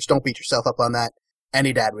says pretty much, don't beat yourself up on that.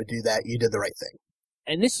 Any dad would do that. You did the right thing.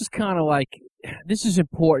 And this is kind of like, this is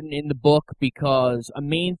important in the book because a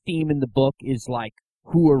main theme in the book is like,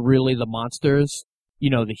 who are really the monsters?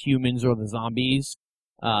 The humans or the zombies.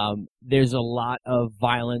 There's a lot of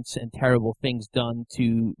violence and terrible things done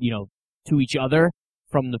to each other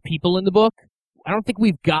from the people in the book. I don't think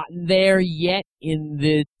we've gotten there yet in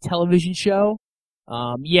the television show.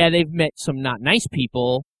 They've met some not nice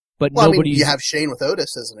people, but nobody's... you have Shane with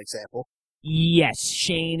Otis as an example. Yes,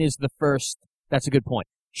 Shane is the first. That's a good point.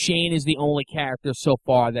 Shane is the only character so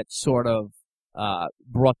far that sort of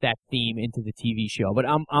brought that theme into the TV show. But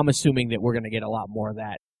I'm assuming that we're going to get a lot more of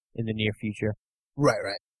that in the near future. Right.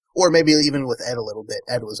 Or maybe even with Ed a little bit.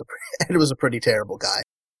 Ed was a pretty terrible guy,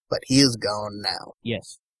 but he is gone now.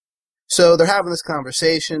 Yes. So they're having this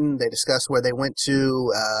conversation. They discuss where they went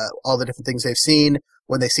to, all the different things they've seen.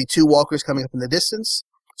 When they see two walkers coming up in the distance,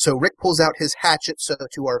 so Rick pulls out his hatchet. So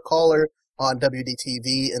to our caller on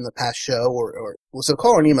WDTV in the past show, or was it a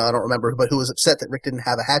call or an email? I don't remember, but who was upset that Rick didn't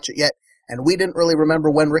have a hatchet yet, and we didn't really remember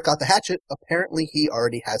when Rick got the hatchet. Apparently, he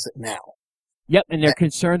already has it now. Yep, and they're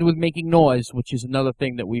concerned with making noise, which is another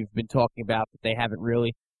thing that we've been talking about that they haven't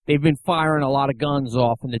really. They've been firing a lot of guns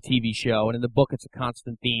off in the TV show, and in the book it's a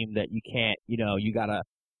constant theme that you can't, you gotta,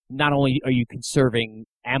 not only are you conserving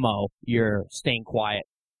ammo, you're staying quiet.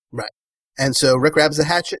 Right. And so Rick grabs the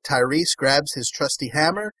hatchet, Tyrese grabs his trusty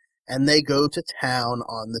hammer, and they go to town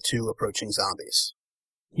on the two approaching zombies.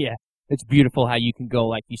 Yeah, it's beautiful how you can go,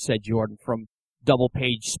 like you said, Jordan, from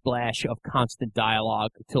double-page splash of constant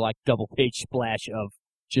dialogue to like double-page splash of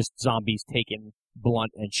just zombies taking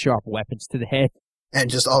blunt and sharp weapons to the head. And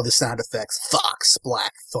just all the sound effects, fox,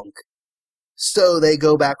 black, thunk. So they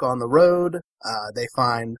go back on the road, they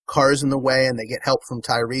find cars in the way, and they get help from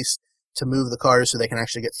Tyrese to move the cars so they can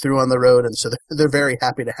actually get through on the road, and so they're very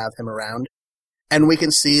happy to have him around. And we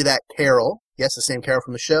can see that Carol, yes, the same Carol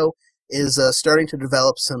from the show, is starting to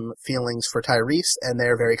develop some feelings for Tyrese, and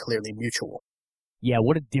they're very clearly mutual. Yeah,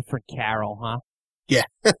 what a different Carol, huh? Yeah,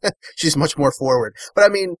 she's much more forward. But I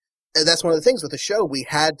mean, that's one of the things with the show. We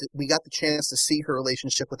got the chance to see her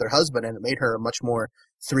relationship with her husband, and it made her a much more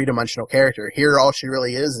three-dimensional character. Here, all she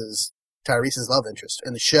really is Tyrese's love interest.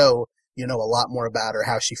 In the show, you know a lot more about her,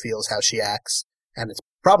 how she feels, how she acts, and it's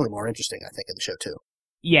probably more interesting, I think, in the show too.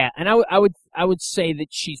 Yeah, and I would say that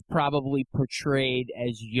she's probably portrayed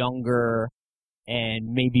as younger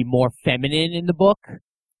and maybe more feminine in the book. A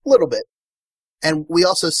little bit. And we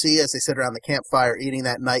also see, as they sit around the campfire eating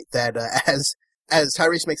that night, that as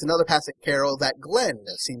Tyrese makes another pass at Carol, that Glenn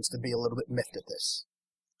seems to be a little bit miffed at this.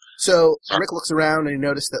 So Rick looks around and he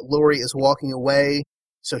notices that Laurie is walking away,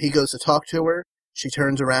 so he goes to talk to her. She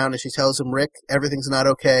turns around and she tells him, Rick, everything's not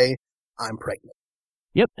okay. I'm pregnant.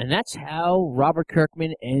 Yep, and that's how Robert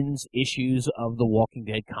Kirkman ends issues of the Walking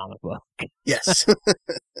Dead comic book. Yes.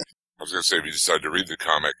 I was going to say, if you decide to read the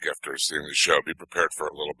comic after seeing the show, be prepared for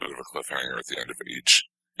a little bit of a cliffhanger at the end of each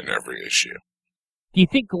and every issue. Do you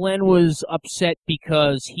think Glenn was upset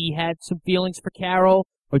because he had some feelings for Carol?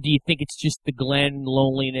 Or do you think it's just the Glenn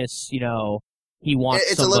loneliness, he wants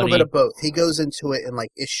It's somebody... a little bit of both. He goes into it in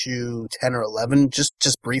like issue 10 or 11, just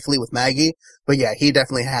briefly with Maggie. But yeah, he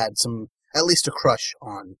definitely had at least a crush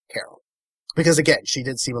on Carol. Because again, she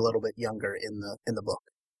did seem a little bit younger in the book.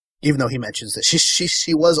 Even though he mentions that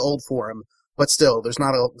she was old for him, but still, there's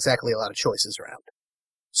not exactly a lot of choices around.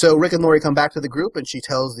 So Rick and Laurie come back to the group, and she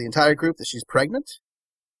tells the entire group that she's pregnant.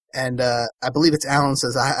 And I believe it's Alan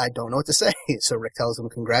says, I don't know what to say. So Rick tells him,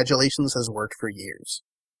 congratulations, has worked for years.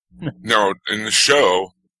 No, in the show,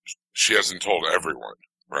 she hasn't told everyone,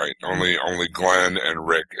 right? Only Glenn and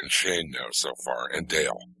Rick and Shane know so far, and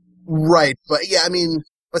Dale. Right, but yeah, I mean,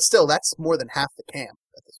 but still, that's more than half the camp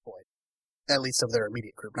at this point. At least of their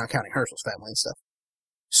immediate group, not counting Herschel's family and stuff.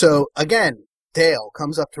 So, again, Dale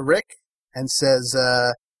comes up to Rick and says,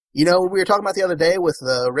 you know what we were talking about the other day with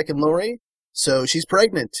Rick and Lori? So she's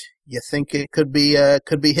pregnant. You think it could be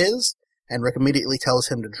his? And Rick immediately tells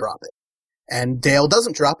him to drop it. And Dale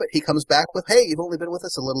doesn't drop it. He comes back with, hey, you've only been with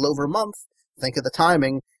us a little over a month. Think of the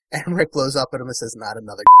timing. And Rick blows up at him and says, not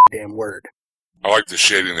another damn word. I like the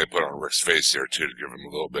shading they put on Rick's face here, too, to give him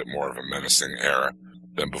a little bit more of a menacing air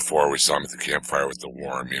than before. We saw him at the campfire with the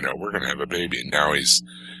worm. You know, we're going to have a baby. Now he's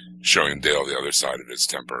showing Dale the other side of his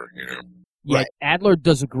temper, you know. Yeah, Right. Adler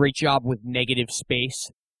does a great job with negative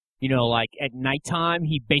space. You know, like at nighttime,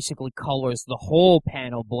 he basically colors the whole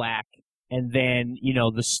panel black, and then, you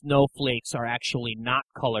know, the snowflakes are actually not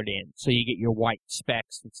colored in, so you get your white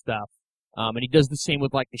specks and stuff. And he does the same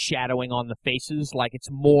with like the shadowing on the faces, like it's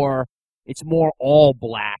more all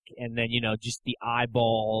black, and then, you know, just the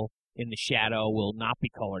eyeball in the shadow will not be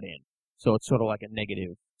colored in. So it's sort of like a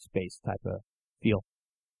negative space type of feel.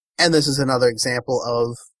 And this is another example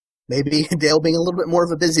of maybe Dale being a little bit more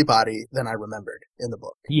of a busybody than I remembered in the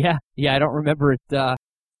book. Yeah, I don't remember it.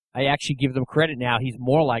 I actually give them credit now. He's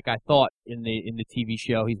more like I thought in the TV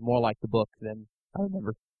show. He's more like the book than I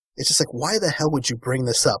remember. It's just like, why the hell would you bring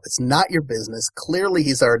this up? It's not your business. Clearly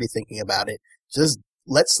he's already thinking about it. Just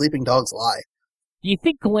let sleeping dogs lie. Do you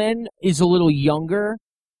think Glenn is a little younger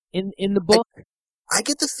in the book? I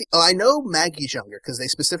get the I know Maggie's younger because they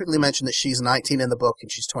specifically mentioned that she's 19 in the book and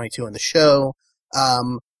she's 22 in the show.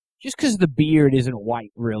 Just because the beard isn't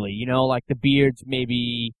white, really. You know, like the beard's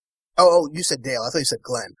maybe... Oh, you said Dale. I thought you said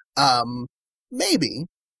Glenn. Maybe.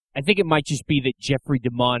 I think it might just be that Jeffrey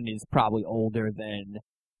DeMunn is probably older than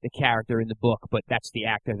the character in the book, but that's the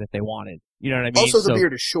actor that they wanted. You know what I mean? Also, the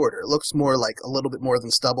beard is shorter. It looks more like a little bit more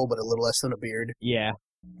than stubble, but a little less than a beard. Yeah.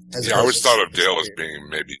 I always thought of Dale as being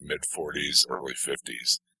maybe mid-40s, early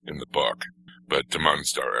 50s in the book, but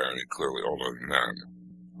DeMunn's clearly older than that.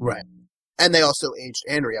 Right. And they also aged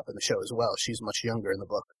Andrea up in the show as well. She's much younger in the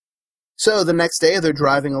book. So the next day, they're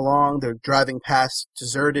driving along. They're driving past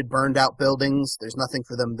deserted, burned-out buildings. There's nothing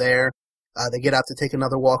for them there. They get out to take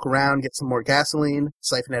another walk around, get some more gasoline,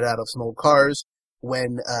 siphon it out of some old cars,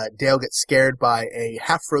 when Dale gets scared by a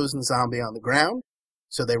half-frozen zombie on the ground.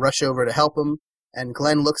 So they rush over to help him, and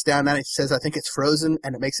Glenn looks down at it and says, I think it's frozen,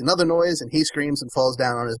 and it makes another noise, and he screams and falls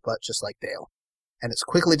down on his butt just like Dale. And it's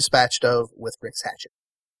quickly dispatched of with Rick's hatchet.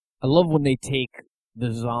 I love when they take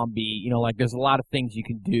the zombie, you know, like there's a lot of things you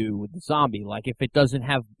can do with the zombie. Like if it doesn't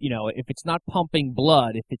have, you know, if it's not pumping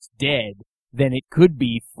blood, if it's dead, then it could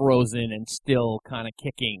be frozen and still kind of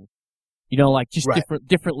kicking. You know, like just Right.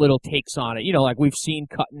 different little takes on it. You know, like we've seen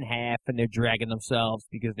cut in half and they're dragging themselves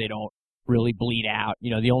because they don't really bleed out.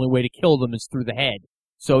 You know, the only way to kill them is through the head.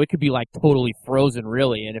 So it could be like totally frozen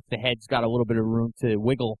really, and if the head's got a little bit of room to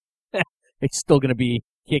wiggle, it's still going to be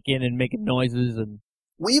kicking and making noises. And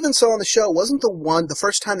We even saw on the show, wasn't the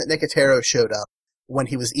first time that Nicotero showed up when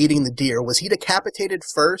he was eating the deer, was he decapitated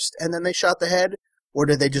first and then they shot the head? Or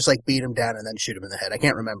did they just like beat him down and then shoot him in the head? I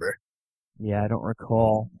can't remember. yeah, I don't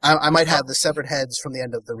recall. I might have the severed heads from the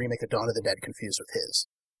end of the remake of Dawn of the Dead confused with his.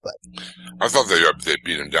 But I thought they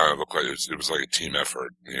beat him down. It looked like it was like a team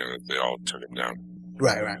effort. You know, they all took him down.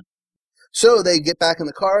 Right. So they get back in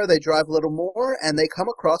the car, they drive a little more, and they come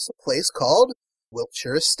across a place called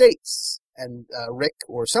Wiltshire Estates. And I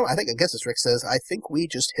guess it's Rick says, I think we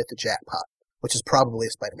just hit the jackpot, which is probably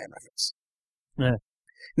a Spider-Man reference. Yeah.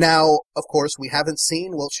 Now, of course, we haven't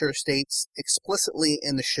seen Wiltshire Estates explicitly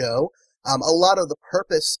in the show. A lot of the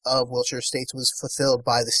purpose of Wiltshire Estates was fulfilled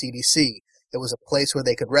by the CDC. It was a place where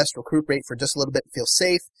they could rest, recuperate for just a little bit and feel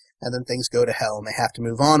safe, and then things go to hell and they have to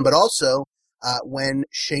move on. But also, when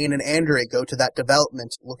Shane and Andrea go to that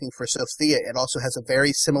development looking for Sophia, it also has a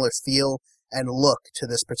very similar feel and look to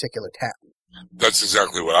this particular town. That's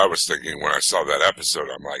exactly what I was thinking when I saw that episode.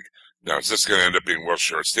 I'm like, now is this going to end up being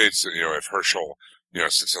Wiltshire Estates? You know, if Herschel, you know,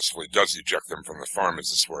 successfully does eject them from the farm, is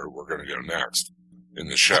this where we're going to go next in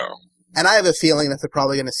the show? And I have a feeling that they're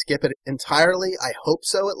probably going to skip it entirely. I hope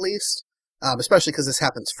so, at least. Especially because this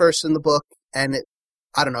happens first in the book. And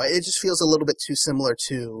I don't know, it just feels a little bit too similar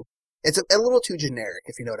to... It's a little too generic,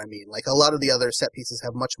 if you know what I mean. Like, a lot of the other set pieces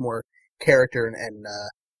have much more character and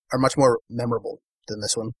are much more memorable than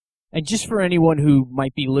this one. And just for anyone who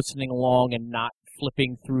might be listening along and not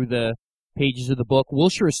flipping through the pages of the book,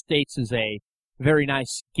 Wilshire Estates is a very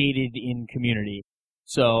nice gated-in community.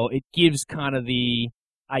 So it gives kind of the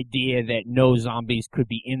idea that no zombies could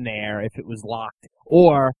be in there if it was locked.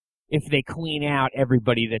 Or if they clean out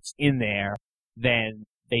everybody that's in there, then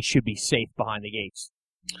they should be safe behind the gates.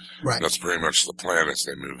 Right. That's pretty much the plan as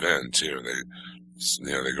they move in, too.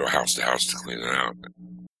 They go house to house to clean it out.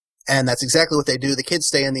 And that's exactly what they do. The kids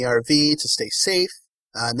stay in the RV to stay safe.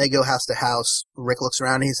 And they go house to house. Rick looks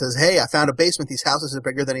around and he says, "Hey, I found a basement. These houses are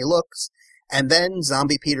bigger than he looks." And then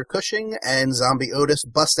zombie Peter Cushing and zombie Otis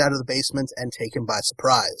bust out of the basement and take him by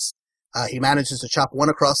surprise. He manages to chop one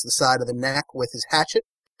across the side of the neck with his hatchet,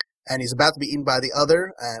 and he's about to be eaten by the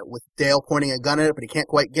other, with Dale pointing a gun at it, but he can't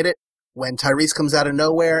quite get it, when Tyrese comes out of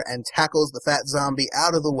nowhere and tackles the fat zombie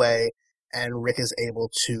out of the way, and Rick is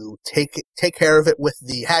able to take care of it with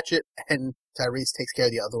the hatchet, and Tyrese takes care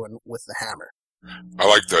of the other one with the hammer. I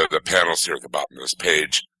like the panels here at the bottom of this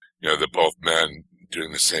page. The both men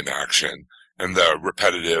doing the same action, and the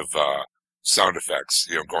repetitive sound effects,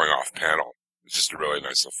 going off panel. It's just a really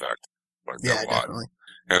nice effect. I like that a lot. Definitely.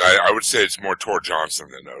 And I would say it's more Tor Johnson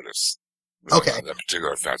than Otis. Okay. That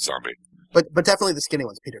particular fat zombie. But definitely the skinny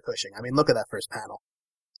one's Peter Cushing. I mean, look at that first panel.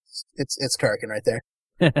 It's Karkin right there.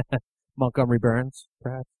 Montgomery Burns,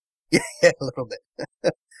 perhaps? Yeah, a little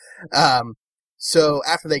bit. So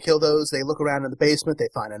after they kill those, they look around in the basement, they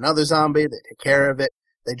find another zombie, they take care of it,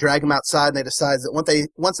 they drag him outside, and they decide that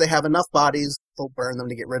once they have enough bodies, they'll burn them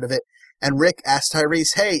to get rid of it. And Rick asks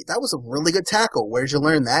Tyrese, "Hey, that was a really good tackle. Where'd you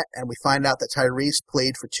learn that?" And we find out that Tyrese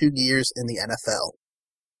played for 2 years in the NFL.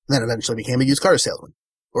 Then eventually became a used car salesman.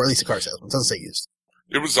 Or at least a car salesman. It doesn't say used.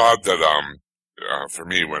 It was odd that, for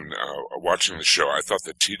me, when watching the show, I thought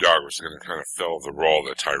that T-Dog was going to kind of fill the role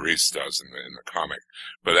that Tyrese does in the comic,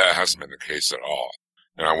 but that hasn't been the case at all.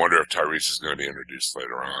 And I wonder if Tyrese is going to be introduced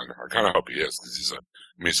later on. I kind of hope he is, because he's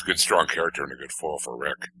a good, strong character and a good foil for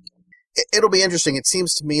Rick. It'll be interesting. It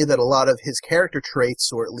seems to me that a lot of his character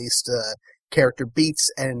traits, or at least character beats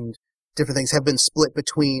and different things, have been split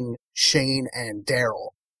between Shane and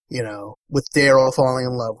Daryl. With Daryl falling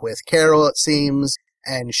in love with Carol, it seems,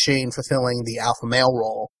 and Shane fulfilling the alpha male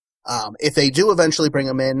role. If they do eventually bring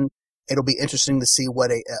him in, it'll be interesting to see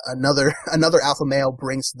what another alpha male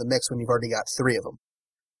brings to the mix when you've already got 3 of them.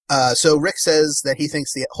 So Rick says that he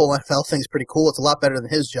thinks the whole NFL thing's pretty cool. It's a lot better than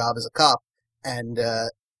his job as a cop. And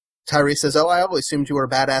Tyrese says, "Oh, I always assumed you were a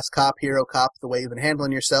badass cop, hero cop, the way you've been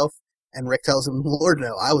handling yourself." And Rick tells him, "Lord,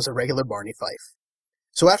 no, I was a regular Barney Fife."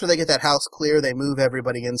 So after they get that house clear, they move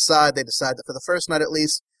everybody inside. They decide that for the first night at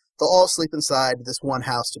least, they'll all sleep inside this one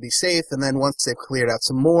house to be safe. And then once they've cleared out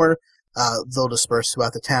some more, they'll disperse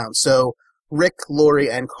throughout the town. So Rick,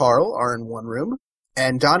 Lori, and Carl are in one room.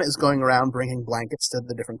 And Donna is going around bringing blankets to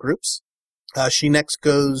the different groups. She next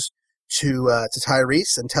goes to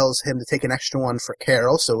Tyrese and tells him to take an extra one for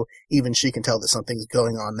Carol, so even she can tell that something's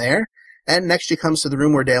going on there. And next she comes to the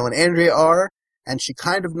room where Dale and Andrea are, and she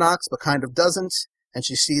kind of knocks but kind of doesn't, and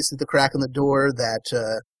she sees through the crack in the door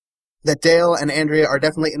that Dale and Andrea are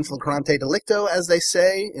definitely in flagrante delicto, as they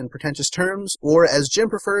say in pretentious terms, or as Jim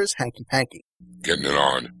prefers, hanky-panky. Getting it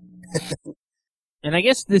on. And I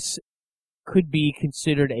guess this could be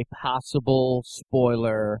considered a possible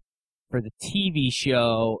spoiler for the TV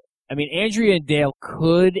show. I mean, Andrea and Dale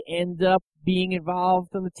could end up being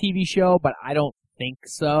involved in the TV show, but I don't think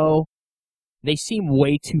so. They seem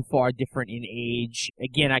way too far different in age.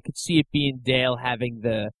 Again, I could see it being Dale having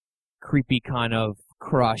the creepy kind of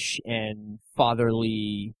crush and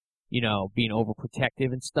fatherly, being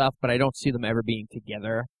overprotective and stuff, but I don't see them ever being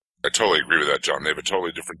together. I totally agree with that, John. They have a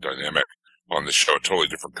totally different dynamic on the show, a totally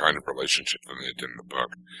different kind of relationship than they did in the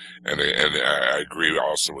book. And I agree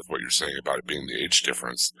also with what you're saying about it being the age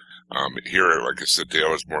difference. Here, like I said,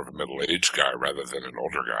 Dale is more of a middle-aged guy rather than an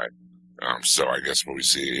older guy. So I guess when we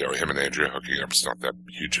see him and Andrea hooking up, it's not that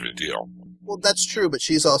huge of a deal. Well, that's true, but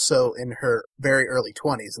she's also in her very early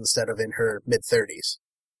 20s instead of in her mid-30s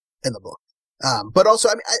in the book. But also,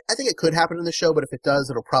 I mean, I think it could happen in the show, but if it does,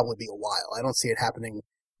 it'll probably be a while. I don't see it happening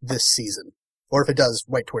this season. Or if it does,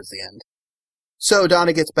 right towards the end. So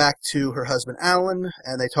Donna gets back to her husband, Alan,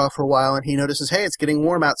 and they talk for a while, and he notices, hey, it's getting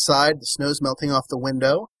warm outside. The snow's melting off the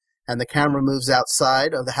window, and the camera moves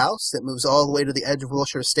outside of the house. It moves all the way to the edge of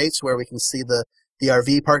Wilshire Estates where we can see the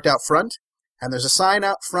RV parked out front. And there's a sign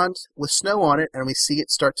out front with snow on it, and we see it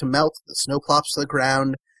start to melt. The snow plops to the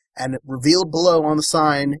ground, and revealed below on the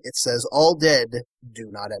sign, it says, all dead, do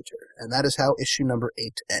not enter. And that is how issue number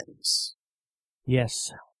 8 ends.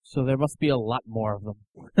 Yes, so there must be a lot more of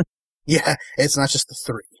them. Yeah, it's not just the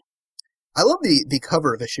 3. I love the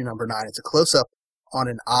cover of issue number 9. It's a close-up on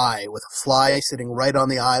an eye with a fly sitting right on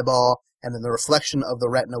the eyeball, and in the reflection of the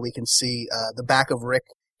retina we can see the back of Rick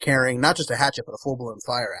carrying not just a hatchet, but a full-blown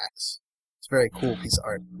fire axe. It's a very cool piece of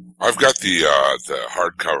art. I've got the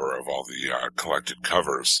hardcover of all the collected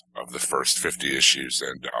covers of the first 50 issues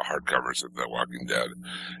and hardcovers of The Walking Dead,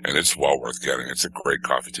 and it's well worth getting. It's a great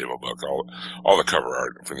coffee table book. All the cover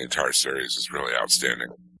art for the entire series is really outstanding.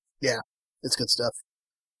 Yeah, it's good stuff.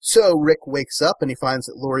 So Rick wakes up and he finds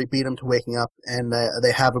that Lori beat him to waking up, and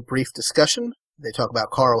they have a brief discussion. They talk about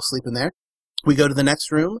Carl sleeping there. We go to the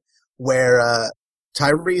next room where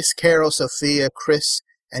Tyrese, Carol, Sophia, Chris,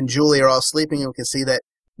 and Julie are all sleeping, and we can see that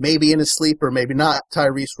maybe in his sleep or maybe not,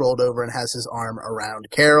 Tyrese rolled over and has his arm around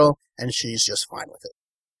Carol, and she's just fine with it.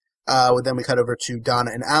 Then we cut over to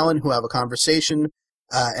Donna and Alan, who have a conversation,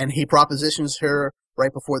 and he propositions her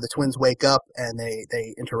right before the twins wake up, and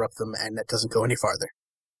they interrupt them, and that doesn't go any farther.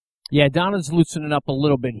 Yeah, Donna's loosening up a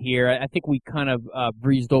little bit here. I think we kind of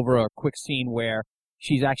breezed over a quick scene where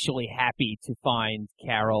she's actually happy to find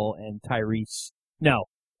Carol and Tyrese. No,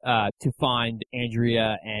 to find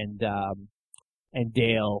Andrea and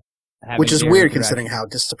Dale. Which is weird considering how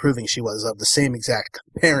disapproving she was of the same exact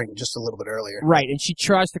pairing just a little bit earlier. Right, and she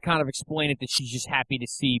tries to kind of explain it that she's just happy to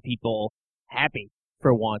see people happy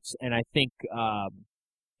for once, and I think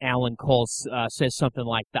Alan says something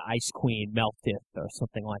like the Ice Queen melteth or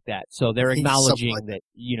something like that. So they're acknowledging that,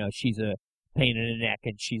 she's a pain in the neck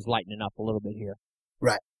and she's lightening up a little bit here.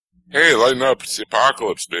 Right. Hey, lighten up. It's the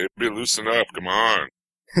apocalypse, baby. Loosen up. Come on.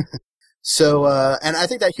 So, and I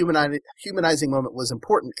think that humanizing moment was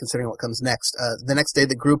important considering what comes next. The next day,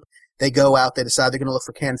 the group, they go out, they decide they're going to look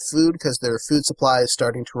for canned food because their food supply is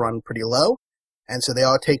starting to run pretty low. And so they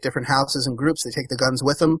all take different houses and groups. They take the guns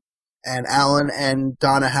with them. And Alan and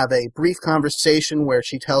Donna have a brief conversation where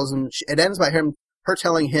she tells him, it ends by her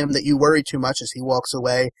telling him that you worry too much as he walks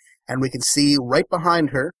away. And we can see right behind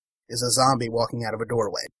her is a zombie walking out of a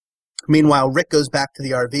doorway. Meanwhile, Rick goes back to the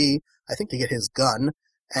RV, I think to get his gun.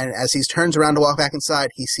 And as he turns around to walk back inside,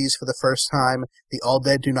 he sees for the first time the All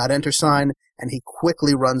Dead Do Not Enter sign, and he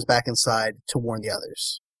quickly runs back inside to warn the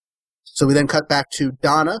others. So we then cut back to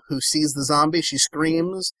Donna, who sees the zombie. She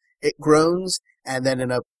screams, it groans, and then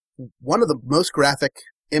in one of the most graphic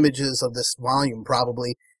images of this volume,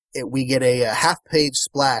 probably, we get a half-page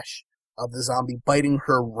splash of the zombie biting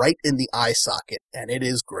her right in the eye socket, and it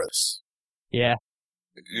is gross. Yeah.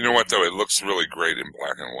 You know what, though? It looks really great in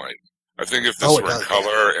black and white. I think if this were in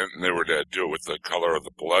color and they were to do it with the color of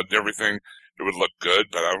the blood and everything, it would look good,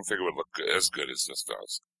 but I don't think it would look as good as this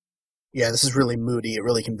does. Yeah, this is really moody. It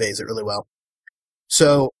really conveys it really well.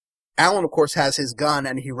 So Alan, of course, has his gun,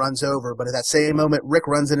 and he runs over, but at that same moment, Rick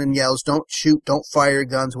runs in and yells, don't shoot, don't fire your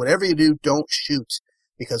guns, whatever you do, don't shoot,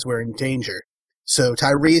 because we're in danger. So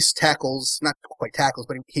Tyrese not quite tackles,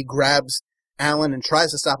 but he grabs Alan and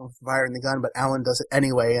tries to stop him from firing the gun, but Alan does it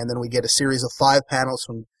anyway, and then we get a series of 5 panels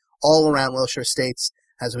from all around Wilshire Estates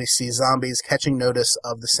as we see zombies catching notice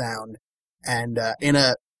of the sound. And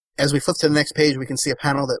as we flip to the next page, we can see a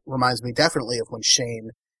panel that reminds me definitely of when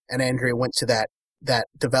Shane and Andrea went to that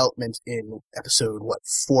development in episode,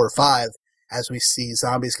 4 or 5, as we see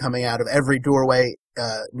zombies coming out of every doorway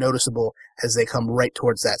noticeable as they come right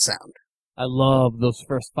towards that sound. I love those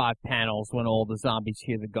first 5 panels when all the zombies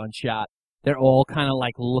hear the gunshot. They're all kind of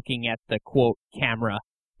like looking at the, quote, camera.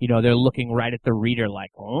 They're looking right at the reader like,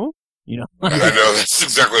 huh? I know, that's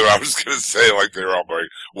exactly what I was going to say. Like, they're all like,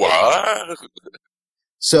 what?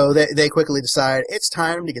 So they quickly decide, it's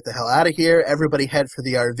time to get the hell out of here. Everybody head for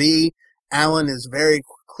the RV. Alan is very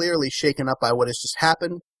clearly shaken up by what has just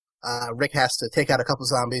happened. Rick has to take out a couple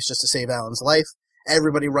zombies just to save Alan's life.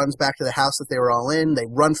 Everybody runs back to the house that they were all in. They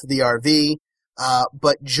run for the RV.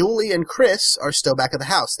 But Julie and Chris are still back at the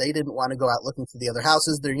house. They didn't want to go out looking for the other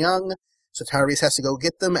houses. They're young. So Tyrese has to go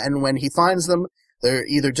get them, and when he finds them, they're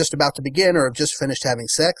either just about to begin or have just finished having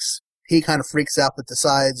sex. He kind of freaks out but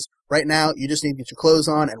decides, right now, you just need to get your clothes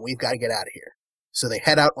on, and we've got to get out of here. So they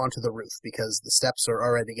head out onto the roof because the steps are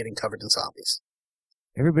already getting covered in zombies.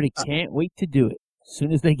 Everybody can't wait to do it. As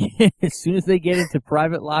soon as they get into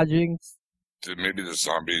private lodgings. Did maybe the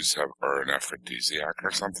zombies are an aphrodisiac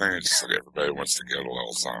or something? It's just like everybody wants to get a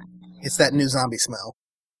little something. It's that new zombie smell.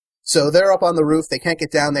 So they're up on the roof. They can't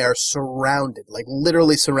get down. They are surrounded, like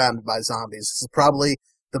literally surrounded by zombies. This is probably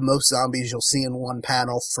the most zombies you'll see in one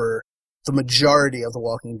panel for the majority of The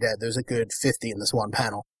Walking Dead. There's a good 50 in this one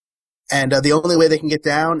panel. And the only way they can get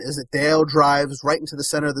down is that Dale drives right into the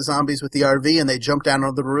center of the zombies with the RV, and they jump down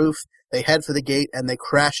on the roof. They head for the gate, and they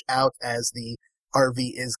crash out as the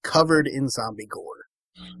RV is covered in zombie gore.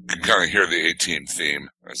 You can kind of hear the A-Team theme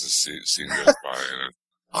as the scene goes by.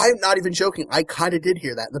 I'm not even joking. I kind of did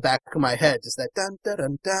hear that in the back of my head. Just that dun dun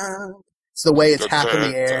dun dun. It's the way it's half in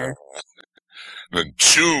the air. And then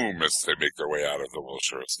choom as they make their way out of the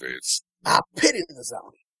Wilshire Estates. Pity the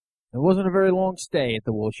zombie. It wasn't a very long stay at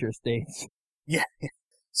the Wilshire Estates. Yeah.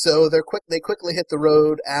 So they quickly hit the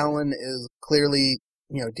road. Alan is clearly,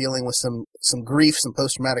 dealing with some grief, some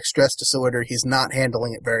post-traumatic stress disorder. He's not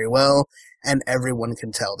handling it very well, and everyone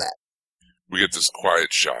can tell that. We get this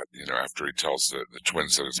quiet shot, after he tells the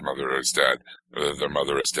twins that his mother is dead, or their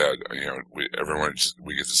mother is dead.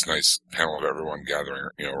 We get this nice panel of everyone gathering,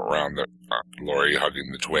 around Laurie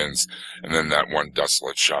hugging the twins, and then that one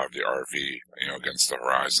desolate shot of the RV, against the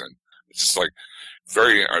horizon. It's just like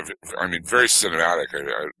very cinematic.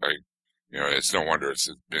 It's no wonder it's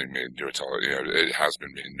being made into it has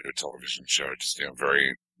been made into a television show. Just,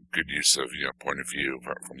 very good use of, point of view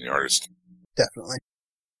from the artist. Definitely.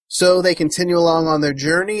 So they continue along on their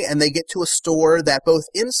journey, and they get to a store that both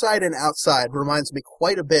inside and outside reminds me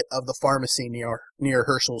quite a bit of the pharmacy near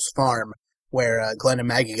Herschel's farm, where Glenn and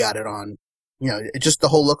Maggie got it on. Just the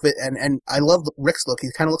whole look of it, and I love Rick's look. He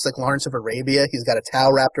kind of looks like Lawrence of Arabia. He's got a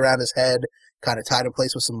towel wrapped around his head, kind of tied in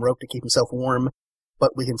place with some rope to keep himself warm.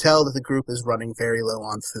 But we can tell that the group is running very low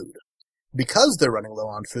on food. Because they're running low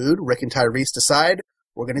on food, Rick and Tyrese decide,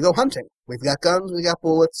 we're going to go hunting. We've got guns, we got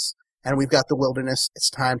bullets, and we've got the wilderness. It's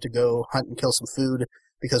time to go hunt and kill some food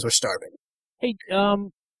because we're starving. Hey,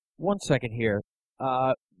 1 second here.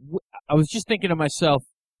 I was just thinking to myself,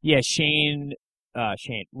 yeah,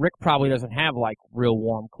 Rick probably doesn't have like real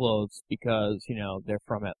warm clothes because,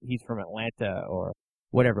 he's from Atlanta or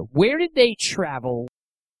whatever. Where did they travel?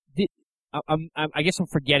 I guess I'm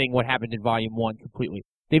forgetting what happened in Volume 1 completely.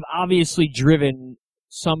 They've obviously driven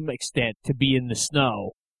some extent to be in the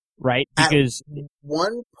snow, right? Because at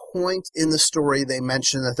one point in the story, they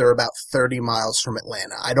mention that they're about 30 miles from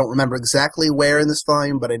Atlanta. I don't remember exactly where in this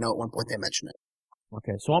volume, but I know at one point they mention it.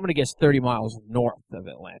 Okay, so I'm going to guess 30 miles north of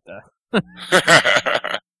Atlanta.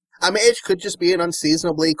 I mean, it could just be an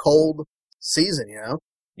unseasonably cold season,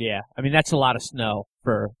 Yeah, I mean, that's a lot of snow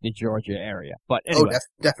for the Georgia area. But anyway. Oh,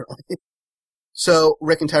 definitely. So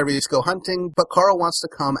Rick and Tyrese go hunting, but Carl wants to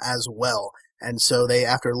come as well. And so they,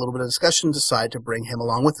 after a little bit of discussion, decide to bring him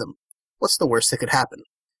along with them. What's the worst that could happen?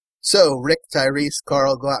 So Rick, Tyrese,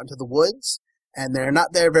 Carl go out into the woods, and they're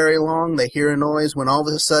not there very long. They hear a noise when all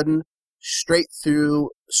of a sudden, straight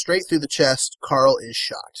through the chest, Carl is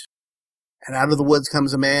shot. And out of the woods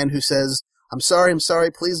comes a man who says, I'm sorry,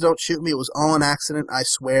 please don't shoot me. It was all an accident, I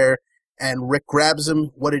swear. And Rick grabs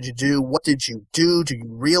him. What did you do? What did you do? Do you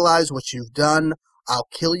realize what you've done? I'll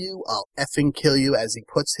kill you. I'll effing kill you, as he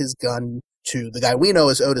puts his gun to the guy we know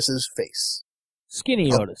as Otis's face.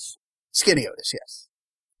 Skinny Otis. Skinny Otis, yes.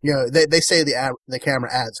 They say the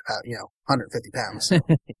camera adds about, 150 pounds.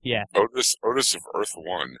 Yeah. Otis of Earth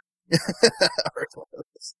 1. Earth 1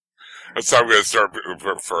 Otis. That's how I'm going to start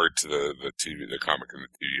referring to the comic and the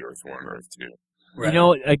TV, Earth 1, Earth 2.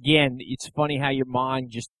 Right. Again, it's funny how your mind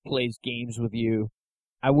just plays games with you.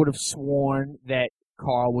 I would have sworn that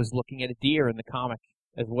Carl was looking at a deer in the comic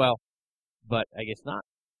as well, but I guess not.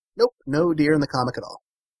 Nope, no deer in the comic at all.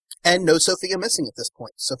 And no Sophia missing at this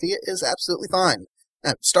point. Sophia is absolutely fine.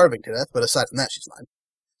 Starving to death, but aside from that, she's fine.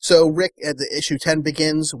 So Rick, at the issue 10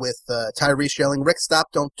 begins with Tyrese yelling, Rick, stop,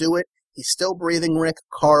 don't do it. He's still breathing, Rick.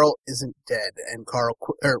 Carl isn't dead. And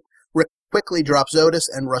Rick quickly drops Otis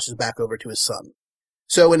and rushes back over to his son.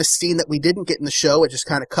 So in a scene that we didn't get in the show, it just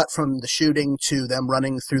kind of cut from the shooting to them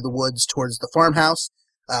running through the woods towards the farmhouse.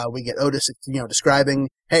 We get Otis, describing,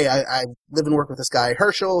 hey, I live and work with this guy,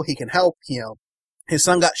 Herschel. He can help. His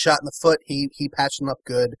son got shot in the foot. He patched him up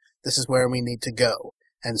good. This is where we need to go.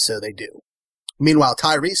 And so they do. Meanwhile,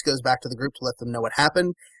 Tyrese goes back to the group to let them know what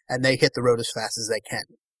happened, and they hit the road as fast as they can.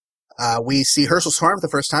 We see Herschel's farm for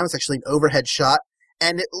the first time. It's actually an overhead shot,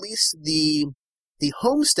 and at least the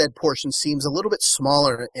homestead portion seems a little bit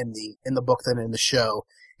smaller in the book than in the show.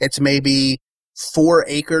 It's maybe 4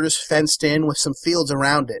 acres fenced in with some fields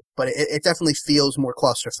around it, but it definitely feels more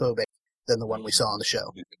claustrophobic than the one we saw on the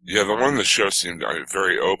show. Yeah, the one in the show seemed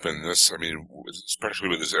very open. This, especially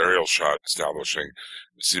with this aerial shot establishing,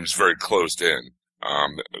 it seems very closed in.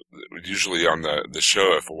 Usually on the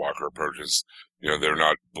show, if a walker approaches, they're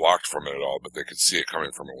not blocked from it at all, but they could see it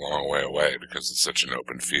coming from a long way away because it's such an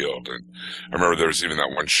open field. And I remember there was even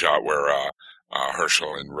that one shot where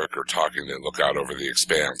Herschel and Rick are talking. They look out over the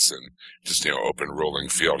expanse and just, open rolling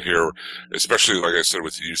field. Here, especially, like I said,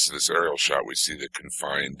 with the use of this aerial shot, we see the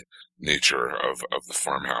confined nature of the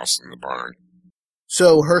farmhouse and the barn.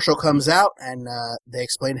 So Herschel comes out and they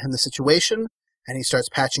explain to him the situation, and he starts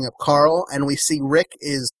patching up Carl, and we see Rick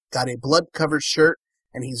is got a blood-covered shirt,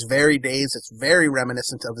 and he's very dazed. It's very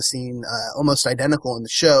reminiscent of the scene, almost identical in the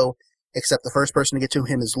show, except the first person to get to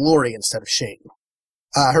him is Laurie instead of Shane.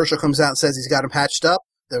 Herschel comes out and says he's got him patched up.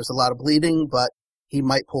 There's a lot of bleeding, but he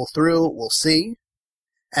might pull through. We'll see.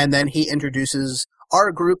 And then he introduces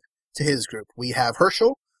our group to his group. We have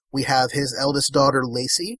Herschel. We have his eldest daughter,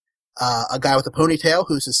 Lacey. A guy with a ponytail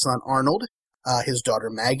who's his son, Arnold. His daughter,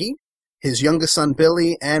 Maggie. His youngest son,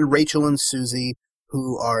 Billy. And Rachel and Susie,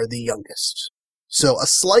 who are the youngest. So a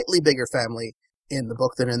slightly bigger family in the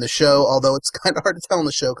book than in the show, although it's kind of hard to tell in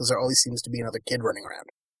the show because there always seems to be another kid running around.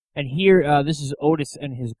 And here, this is Otis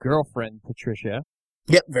and his girlfriend, Patricia.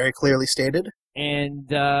 Yep, very clearly stated. And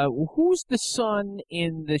who's the son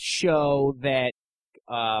in the show that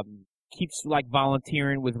keeps like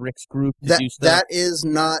volunteering with Rick's group to do stuff? That is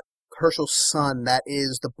not Herschel's son. That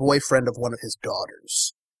is the boyfriend of one of his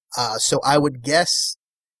daughters. So I would guess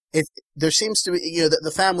there seems to be,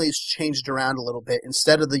 the family's changed around a little bit.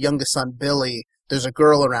 Instead of the youngest son, Billy, there's a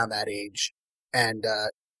girl around that age, and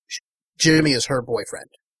Jimmy is her boyfriend.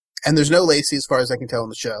 And there's no Lacey, as far as I can tell in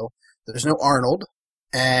the show. There's no Arnold,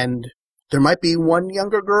 and there might be one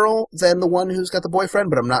younger girl than the one who's got the boyfriend,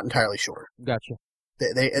 but I'm not entirely sure. Gotcha.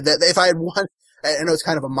 If I had one, I know it's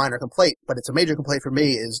kind of a minor complaint, but it's a major complaint for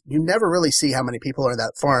me, is you never really see how many people are in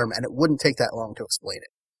that farm, and it wouldn't take that long to explain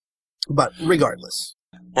it. But regardless.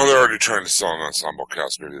 Well, they're already trying to sell an ensemble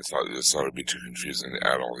cast. Maybe they thought it would be too confusing to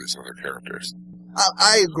add all these other characters.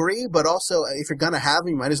 I agree, but also, if you're going to have them,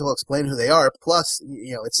 you might as well explain who they are. Plus,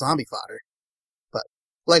 it's zombie fodder. But,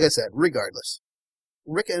 like I said, regardless.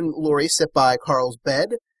 Rick and Lori sit by Carl's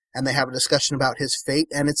bed, and they have a discussion about his fate,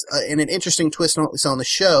 and it's in an interesting twist on what we saw on the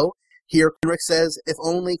show. Here, Rick says, if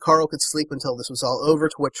only Carl could sleep until this was all over,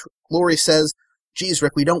 to which Lori says, geez,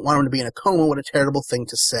 Rick, we don't want him to be in a coma. What a terrible thing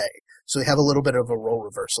to say. So we have a little bit of a role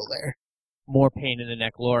reversal there. More pain in the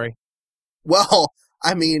neck, Lori. Well,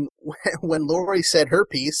 I mean, when Lori said her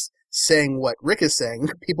piece, saying what Rick is saying,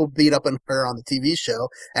 people beat up on her on the TV show,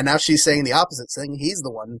 and now she's saying the opposite, saying he's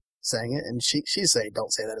the one saying it, and she's saying,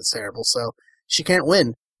 don't say that, it's terrible. So she can't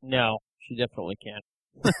win. No, she definitely can't.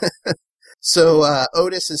 So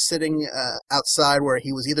Otis is sitting outside where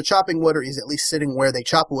he was either chopping wood or he's at least sitting where they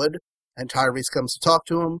chop wood, and Tyrese comes to talk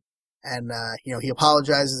to him. And, he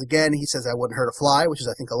apologizes again. He says, I wouldn't hurt a fly, which is,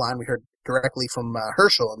 I think, a line we heard directly from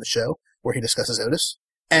Herschel on the show, where he discusses Otis.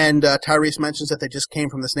 And Tyrese mentions that they just came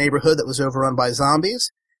from this neighborhood that was overrun by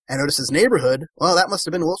zombies. And Otis's neighborhood, well, that must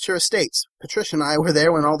have been Wilshire Estates. Patricia and I were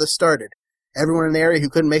there when all this started. Everyone in the area who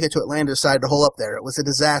couldn't make it to Atlanta decided to hole up there. It was a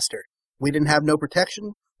disaster. We didn't have no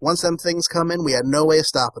protection. Once them things come in, we had no way of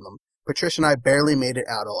stopping them. Patricia and I barely made it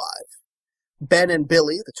out alive. Ben and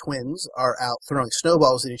Billy, the twins, are out throwing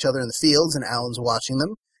snowballs at each other in the fields, and Alan's watching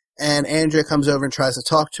them. And Andrea comes over and tries to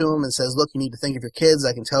talk to him and says, look, you need to think of your kids.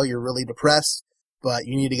 I can tell you're really depressed, but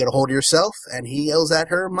you need to get a hold of yourself. And he yells at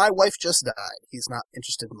her, my wife just died. He's not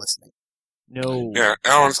interested in listening. No. Yeah,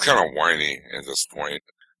 Alan's kind of whiny at this point.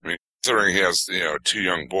 I mean, considering he has, two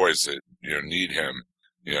young boys that, need him,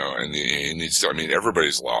 and he needs to,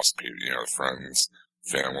 everybody's lost people, friends,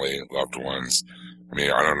 family, loved ones. I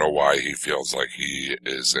mean, I don't know why he feels like he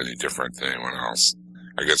is any different than anyone else.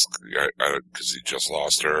 I guess because he just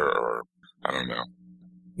lost her, or I don't know.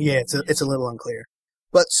 Yeah, it's a little unclear.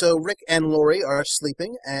 But so Rick and Lori are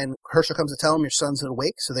sleeping, and Herschel comes to tell him your son's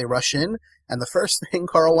awake, so they rush in. And the first thing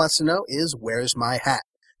Carl wants to know is, where's my hat?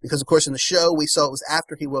 Because, of course, in the show, we saw it was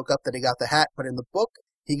after he woke up that he got the hat, but in the book,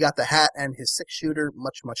 he got the hat and his six-shooter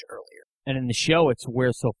much, much earlier. And in the show, it's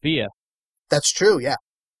where's Sophia? That's true, yeah.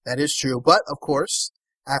 That is true. But, of course,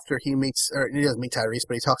 after he doesn't meet Tyrese,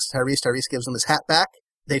 but he talks to Tyrese. Tyrese gives him his hat back.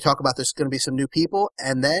 They talk about there's going to be some new people.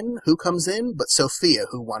 And then, who comes in but Sophia,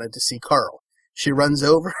 who wanted to see Carl. She runs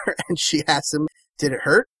over and she asks him, did it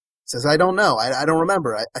hurt? He says, I don't know. I don't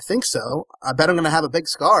remember. I think so. I bet I'm going to have a big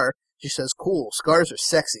scar. She says, cool. Scars are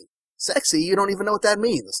sexy. Sexy? You don't even know what that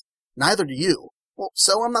means. Neither do you. Well,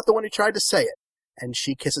 so I'm not the one who tried to say it. And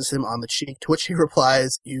she kisses him on the cheek, to which he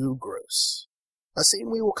replies, you gross. A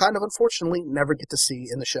scene we will kind of unfortunately never get to see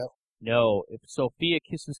in the show. No, if Sophia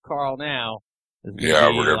kisses Carl now,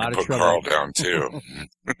 we're going to put Carl down too.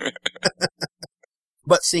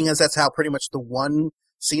 But seeing as that's how pretty much the one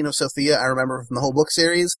scene of Sophia I remember from the whole book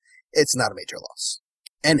series, it's not a major loss.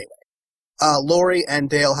 Anyway, Lori and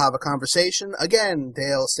Dale have a conversation. Again,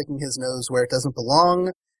 Dale sticking his nose where it doesn't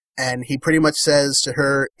belong, and he pretty much says to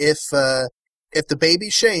her, if the baby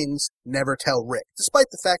Shane's, never tell Rick, despite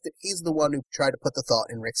the fact that he's the one who tried to put the thought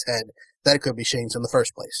in Rick's head that it could be Shane's in the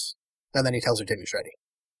first place. And then he tells her Timmy's ready.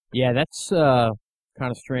 Yeah, that's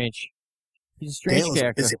kind of strange. He's a strange Dale is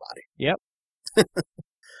character. a busybody. Yep.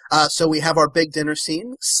 So we have our big dinner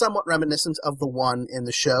scene, somewhat reminiscent of the one in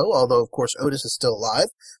the show, although, of course, Otis is still alive.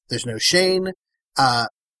 There's no Shane.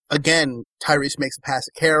 Again, Tyrese makes a pass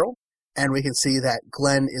at Carol, and we can see that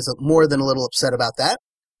Glenn is more than a little upset about that.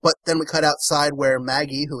 But then we cut outside where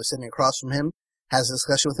Maggie, who is sitting across from him, has a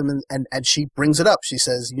discussion with him, and she brings it up. She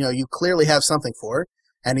says, you clearly have something for her.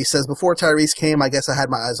 And he says, before Tyrese came, I guess I had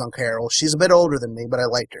my eyes on Carol. She's a bit older than me, but I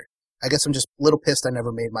liked her. I guess I'm just a little pissed I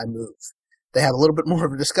never made my move. They have a little bit more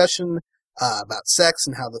of a discussion about sex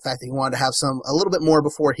and how the fact that he wanted to have a little bit more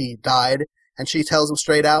before he died. And she tells him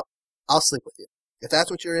straight out, I'll sleep with you. If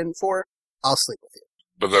that's what you're in for, I'll sleep with you.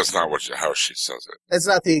 But that's not how she says it. It's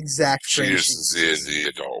not the exact She phrase. uses the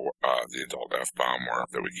adult F-bomb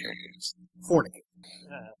that we can't use. Fornicate.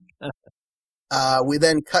 We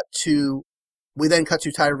then cut to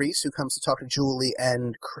Tyrese, who comes to talk to Julie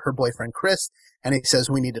and her boyfriend Chris, and he says,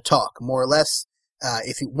 we need to talk. More or less,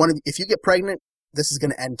 if you get pregnant, this is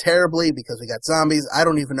going to end terribly because we got zombies. I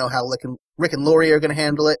don't even know how Rick and Lori are going to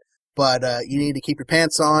handle it, but you need to keep your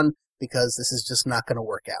pants on because this is just not going to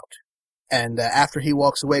work out. And after he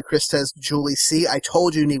walks away, Chris says, Julie, see, I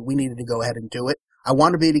told you we needed to go ahead and do it. I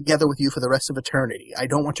want to be together with you for the rest of eternity. I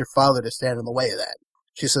don't want your father to stand in the way of that.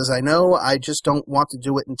 She says, I know, I just don't want to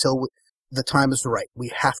do it until the time is right. We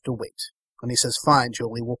have to wait. And he says, fine,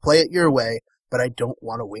 Julie, we'll play it your way, but I don't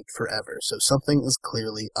want to wait forever. So something is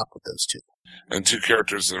clearly up with those two. And two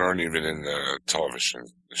characters that aren't even in the television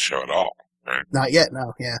show at all, right? Not yet,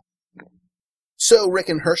 no, yeah. So Rick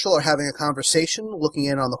and Herschel are having a conversation, looking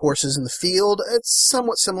in on the horses in the field. It's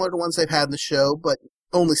somewhat similar to ones they've had in the show, but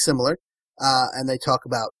only similar. And they talk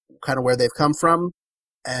about kind of where they've come from.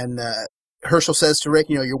 And Herschel says to Rick,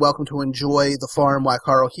 you're welcome to enjoy the farm while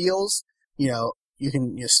Carl heals. You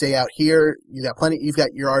can stay out here. You've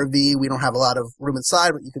got your RV. We don't have a lot of room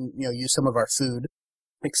inside, but you can use some of our food,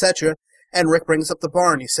 etc. And Rick brings up the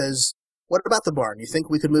barn. He says, what about the barn? You think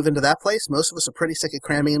we could move into that place? Most of us are pretty sick of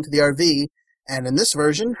cramming into the RV. And in this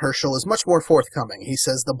version, Herschel is much more forthcoming. He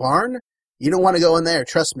says, the barn? You don't want to go in there.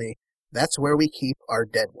 Trust me. That's where we keep our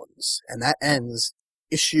dead ones. And that ends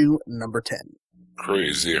issue number 10.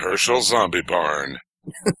 Crazy Herschel zombie barn.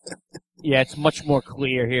 Yeah, it's much more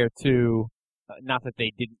clear here, too. Not that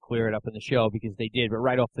they didn't clear it up in the show, because they did, but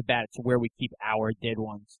right off the bat, it's where we keep our dead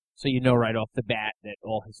ones. So you know right off the bat that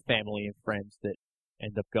all his family and friends that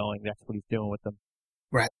end up going, that's what he's doing with them.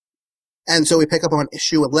 Right. And so we pick up on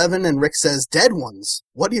issue 11, and Rick says, dead ones?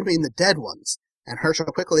 What do you mean the dead ones? And Herschel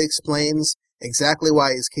quickly explains exactly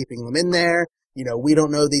why he's keeping them in there. We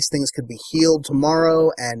don't know, these things could be healed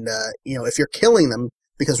tomorrow, and, if you're killing them,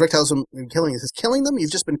 because Rick tells him, he says, killing them?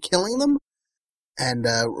 You've just been killing them? And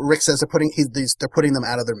Rick says they're putting them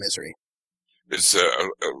out of their misery. It's,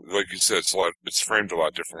 like you said, it's framed a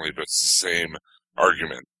lot differently, but it's the same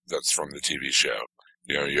argument that's from the TV show.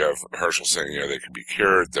 You have Herschel saying, they can be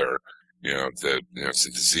cured, they're, it's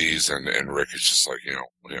a disease, and Rick is just like,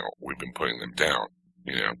 we've been putting them down.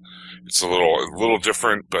 It's a little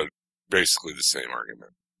different, but basically the same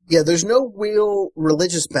argument. Yeah, there's no real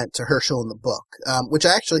religious bent to Herschel in the book, which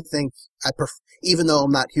I actually think even though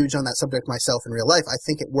I'm not huge on that subject myself in real life, I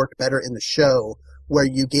think it worked better in the show where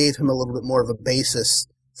you gave him a little bit more of a basis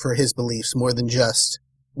for his beliefs more than just,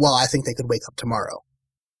 well, I think they could wake up tomorrow.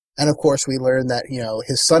 And of course we learn that,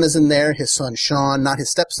 his son is in there, his son Sean, not his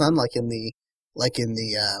stepson like in the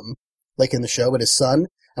show, but his son.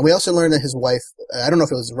 And we also learn that his wife, I don't know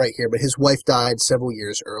if it was right here, but his wife died several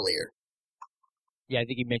years earlier. Yeah, I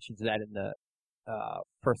think he mentions that in the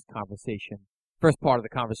first part of the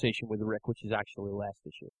conversation with Rick, which is actually the last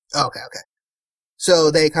issue. Okay. So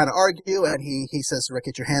they kind of argue, and he says to Rick,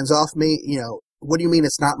 get your hands off me. What do you mean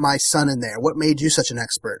it's not my son in there? What made you such an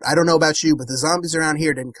expert? I don't know about you, but the zombies around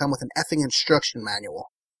here didn't come with an effing instruction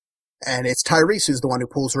manual. And it's Tyrese who's the one who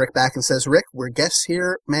pulls Rick back and says, Rick, we're guests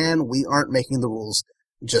here, man. We aren't making the rules.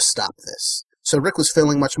 Just stop this. So Rick was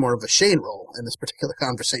filling much more of a Shane role in this particular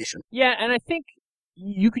conversation. Yeah, and I think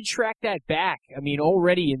you can track that back. I mean,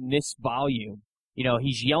 already in this volume,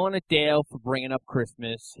 he's yelling at Dale for bringing up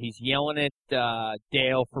Christmas. He's yelling at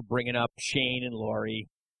Dale for bringing up Shane and Lori.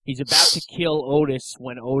 He's about to kill Otis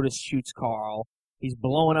when Otis shoots Carl. He's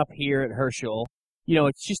blowing up here at Herschel.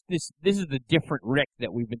 It's just this is the different Rick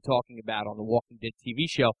that we've been talking about on the Walking Dead TV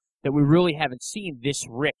show that we really haven't seen this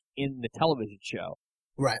Rick in the television show.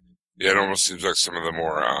 Right. Yeah, it almost seems like some of the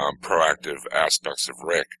more proactive aspects of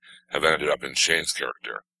Rick have ended up in Shane's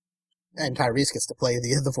character. And Tyrese gets to play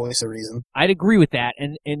the voice of reason. I'd agree with that,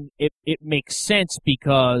 and it makes sense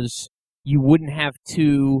because you wouldn't have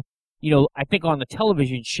to, I think on the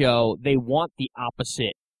television show, they want the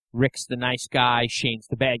opposite. Rick's the nice guy, Shane's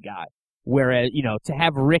the bad guy. Whereas, to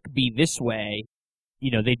have Rick be this way,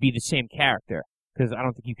 they'd be the same character. Because I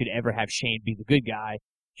don't think you could ever have Shane be the good guy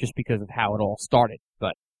just because of how it all started.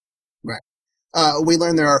 But right. We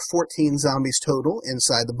learn there are 14 zombies total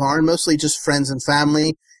inside the barn, mostly just friends and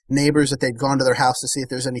family, neighbors that they'd gone to their house to see if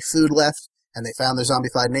there's any food left, and they found their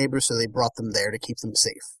zombified neighbors, so they brought them there to keep them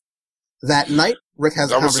safe. That night, Rick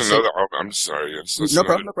has a conversation. I'm sorry. No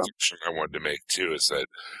problem. I wanted to make too is that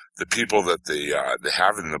the people that they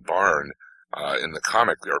have in the barn in the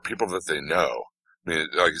comic are people that they know. I mean,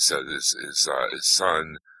 like I said, his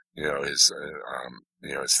son,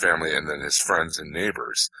 his family, and then his friends and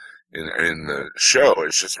neighbors. In the show,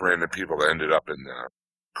 it's just random people that ended up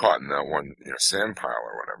caught in that one sand pile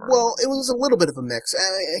or whatever. Well, it was a little bit of a mix.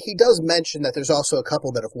 He does mention that there's also a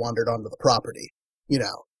couple that have wandered onto the property.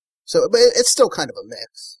 So, but it's still kind of a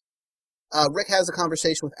mix. Rick has a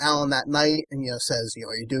conversation with Alan that night and, says,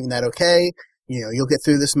 are you doing that okay? You'll get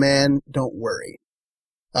through this, man. Don't worry.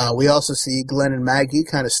 We also see Glenn and Maggie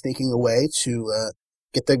kind of sneaking away to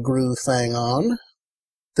get the groove thing on.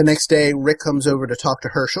 The next day, Rick comes over to talk to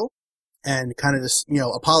Herschel and kind of just,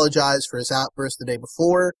 apologize for his outburst the day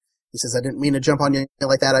before. He says, I didn't mean to jump on you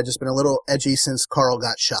like that. I've just been a little edgy since Carl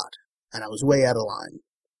got shot, and I was way out of line.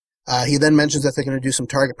 He then mentions that they're going to do some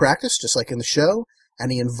target practice, just like in the show,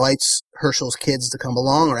 and he invites Herschel's kids to come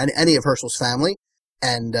along, or any of Herschel's family,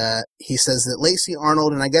 and he says that Lacey,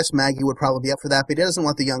 Arnold, and I guess Maggie would probably be up for that, but he doesn't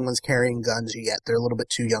want the young ones carrying guns yet. They're a little bit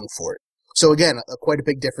too young for it. So again, quite a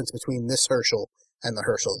big difference between this Herschel and the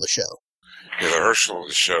Herschel of the show. Yeah, the Herschel of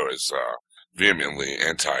the show is vehemently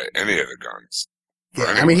anti any of the guns.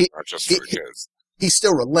 Yeah, anyone, not just for the kids. He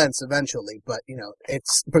still relents eventually, but,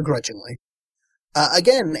 it's begrudgingly.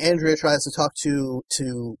 Again, Andrea tries to talk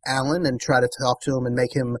to Alan and try to talk to him and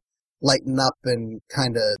make him lighten up and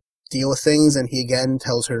kind of deal with things, and he again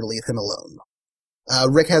tells her to leave him alone.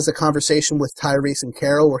 Rick has a conversation with Tyrese and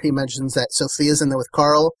Carol where he mentions that Sophia's in there with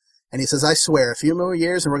Carl, and he says, I swear, a few more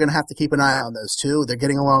years and we're going to have to keep an eye on those two. They're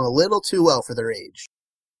getting along a little too well for their age.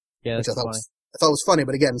 Yeah, that's funny. I thought was funny,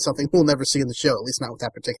 but again, something we'll never see in the show, at least not with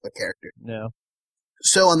that particular character. No.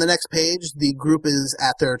 So on the next page, the group is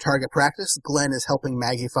at their target practice. Glenn is helping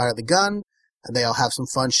Maggie fire the gun, and they all have some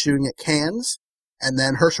fun shooting at cans. And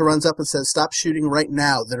then Herschel runs up and says, stop shooting right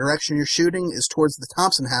now. The direction you're shooting is towards the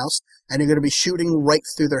Thompson house, and you're going to be shooting right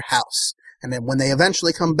through their house. And then when they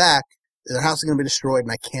eventually come back, their house is going to be destroyed,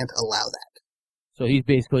 and I can't allow that. So he's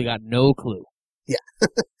basically got no clue. Yeah.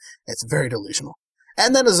 It's very delusional.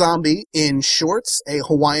 And then a zombie in shorts, a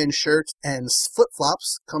Hawaiian shirt, and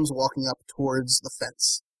flip-flops comes walking up towards the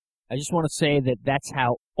fence. I just want to say that that's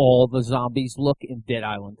how all the zombies look in Dead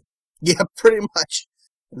Island. Yeah, pretty much.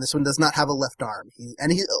 And this one does not have a left arm. He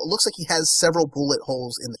looks like he has several bullet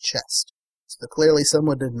holes in the chest. So clearly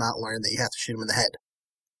someone did not learn that you have to shoot him in the head.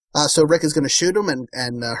 So Rick is going to shoot him,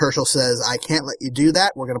 and Herschel says, I can't let you do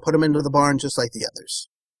that. We're going to put him into the barn just like the others.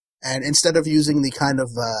 And instead of using the kind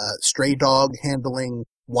of stray dog handling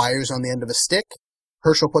wires on the end of a stick,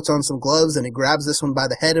 Herschel puts on some gloves and he grabs this one by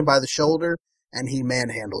the head and by the shoulder, and he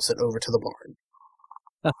manhandles it over to the barn.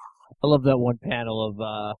 I love that one panel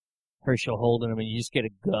of Herschel holding him, and you just get a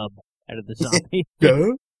gub out of the zombie.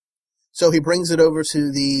 Yeah. So he brings it over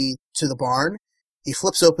to the barn. He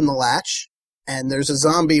flips open the latch, and there's a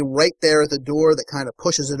zombie right there at the door that kind of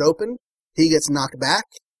pushes it open. He gets knocked back.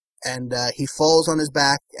 And he falls on his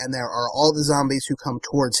back, and there are all the zombies who come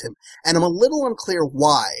towards him. And I'm a little unclear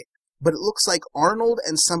why, but it looks like Arnold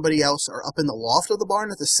and somebody else are up in the loft of the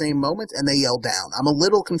barn at the same moment, and they yell down. I'm a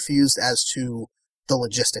little confused as to the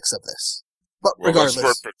logistics of this. But regardless...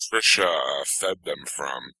 That's where Patricia fed them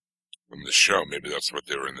from the show. Maybe that's what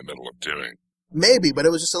they were in the middle of doing. Maybe, but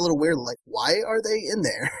it was just a little weird, like, why are they in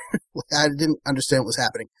there? I didn't understand what was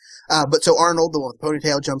happening. But so Arnold, the one with the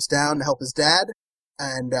ponytail, jumps down to help his dad.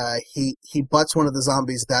 And he butts one of the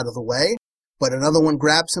zombies out of the way, but another one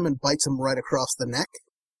grabs him and bites him right across the neck.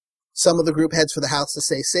 Some of the group heads for the house to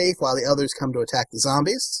stay safe, while the others come to attack the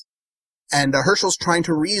zombies. And Herschel's trying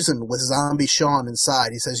to reason with zombie Sean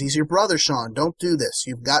inside. He says, he's your brother, Sean. Don't do this.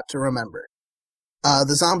 You've got to remember.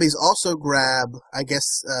 The zombies also grab, I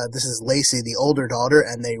guess this is Lacey, the older daughter,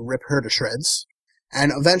 and they rip her to shreds.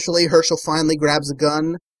 And eventually Herschel finally grabs a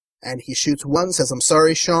gun, and he shoots one, says, I'm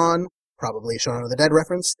sorry, Sean. Probably Shaun of the Dead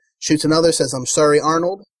reference, shoots another, says, I'm sorry,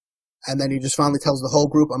 Arnold, and then he just finally tells the whole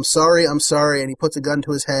group, I'm sorry, and he puts a gun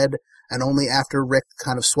to his head, and only after Rick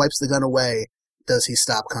kind of swipes the gun away does he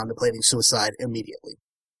stop contemplating suicide immediately.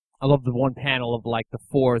 I love the one panel of, like, the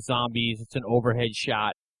 4 zombies. It's an overhead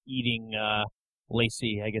shot eating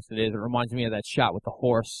Lacey, I guess it is. It reminds me of that shot with the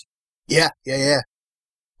horse. Yeah.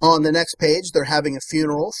 On the next page, they're having a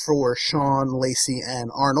funeral for Sean, Lacey,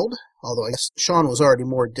 and Arnold, although I guess Sean was already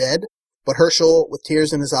more dead. But Herschel, with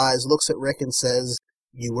tears in his eyes, looks at Rick and says,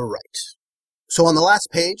 you were right. So on the last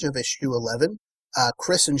page of issue 11,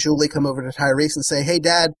 Chris and Julie come over to Tyrese and say, hey,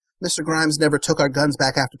 Dad, Mr. Grimes never took our guns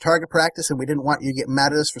back after target practice, and we didn't want you to get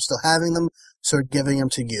mad at us for still having them, so we're giving them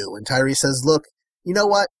to you. And Tyrese says, look, you know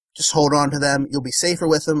what? Just hold on to them. You'll be safer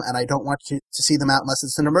with them, and I don't want you to see them out unless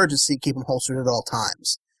it's an emergency. Keep them holstered at all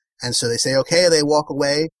times. And so they say, okay, they walk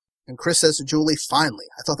away, and Chris says to Julie, finally,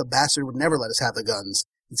 I thought the bastard would never let us have the guns.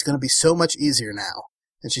 It's going to be so much easier now.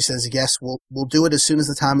 And she says, yes, we'll do it as soon as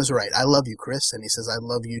the time is right. I love you, Chris. And he says, I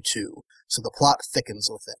love you too. So the plot thickens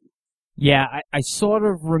within. Yeah, I sort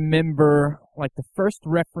of remember, like, the first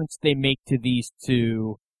reference they make to these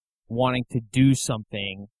two wanting to do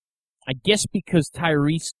something, I guess because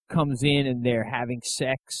Tyrese comes in and they're having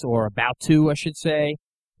sex, or about to, I should say,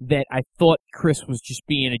 that I thought Chris was just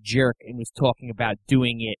being a jerk and was talking about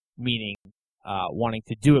doing it, meaning wanting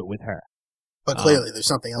to do it with her. But clearly there's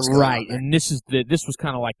something else going on there. And this was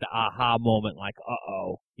kind of like the aha moment, like,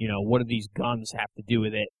 uh-oh, what do these guns have to do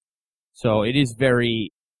with it? So it is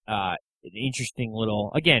very an interesting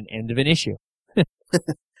little, again, end of an issue.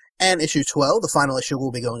 And issue 12, the final issue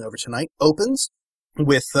we'll be going over tonight, opens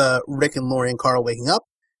with Rick and Lori and Carl waking up,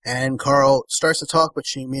 and Carl starts to talk, but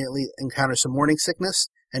she immediately encounters some morning sickness,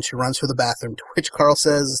 and she runs for the bathroom, to which Carl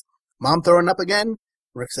says, Mom throwing up again?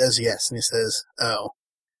 Rick says yes, and he says, oh.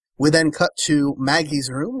 We then cut to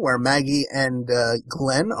Maggie's room, where Maggie and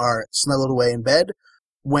Glenn are snuggled away in bed,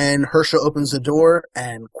 when Herschel opens the door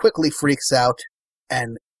and quickly freaks out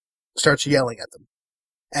and starts yelling at them.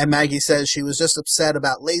 And Maggie says she was just upset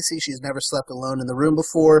about Lacey. She's never slept alone in the room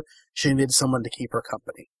before. She needed someone to keep her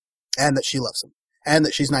company. And that she loves him. And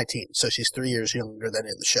that she's 19, so she's 3 years younger than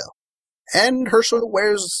in the show. And Herschel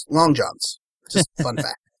wears long johns. Just fun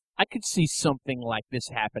fact. I could see something like this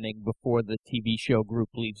happening before the TV show group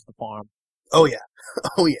leaves the farm. Oh, yeah.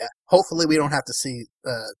 Oh, yeah. Hopefully we don't have to see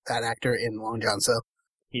that actor in long johns, so.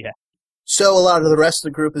 Yeah. So a lot of the rest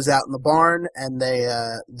of the group is out in the barn, and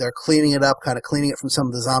they're cleaning it up, kind of cleaning it from some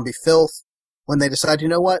of the zombie filth, when they decide, you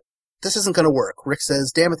know what? This isn't going to work. Rick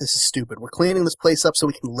says, damn it, this is stupid. We're cleaning this place up so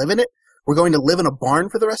we can live in it. We're going to live in a barn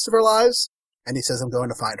for the rest of our lives. And he says, I'm going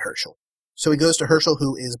to find Herschel. So he goes to Herschel,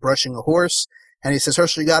 who is brushing a horse, and he says,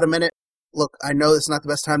 Herschel, you got a minute? Look, I know it's not the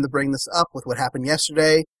best time to bring this up with what happened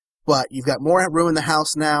yesterday, but you've got more room in the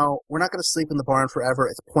house now. We're not going to sleep in the barn forever.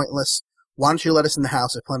 It's pointless. Why don't you let us in the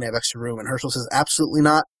house? There's plenty of extra room. And Herschel says, absolutely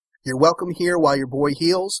not. You're welcome here while your boy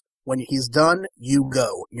heals. When he's done, you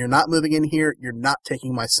go. You're not moving in here. You're not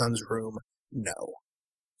taking my son's room. No.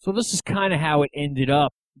 So this is kind of how it ended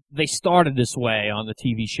up. They started this way on the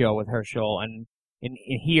TV show with Herschel, and in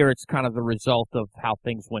here it's kind of the result of how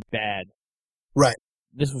things went bad. Right.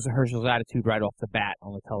 This was Herschel's attitude right off the bat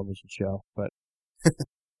on the television show, but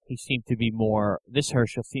this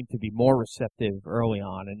Herschel seemed to be more receptive early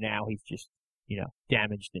on, and now he's just,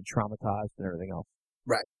 damaged and traumatized and everything else.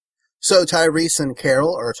 Right. So Tyrese and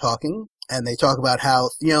Carol are talking, and they talk about how,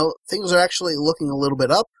 things are actually looking a little bit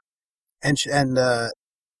up, and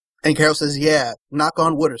Carol says, yeah, knock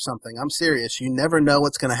on wood or something. I'm serious. You never know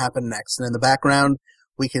what's going to happen next. And in the background,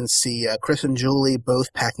 we can see Chris and Julie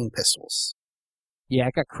both packing pistols. Yeah,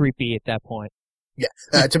 it got creepy at that point.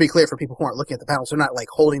 Yeah. To be clear, for people who aren't looking at the panels, they're not like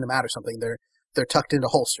holding them out or something. They're tucked into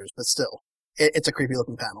holsters, but still, it's a creepy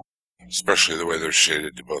looking panel. Especially the way they're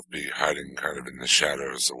shaded to both be hiding kind of in the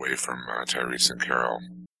shadows away from Tyrese and Carol.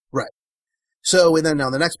 Right. So and then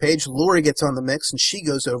on the next page, Lori gets on the mix and she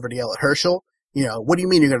goes over to yell at Herschel. What do you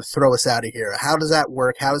mean you're going to throw us out of here? How does that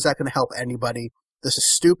work? How is that going to help anybody? This is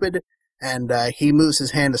stupid. And he moves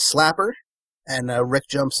his hand to slap her, and Rick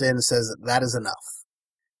jumps in and says, that is enough.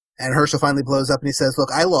 And Herschel finally blows up and he says,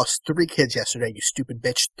 look, I lost 3 kids yesterday, you stupid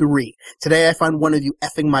bitch, 3. Today I find one of you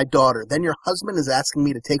effing my daughter. Then your husband is asking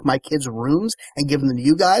me to take my kids' rooms and give them to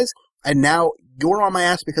you guys. And now you're on my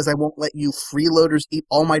ass because I won't let you freeloaders eat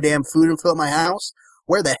all my damn food and fill up my house?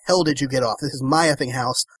 Where the hell did you get off? This is my effing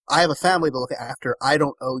house. I have a family to look after. I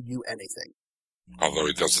don't owe you anything. Although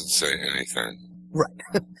he doesn't say anything.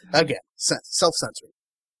 Right. Again, self-censoring.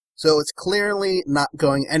 So it's clearly not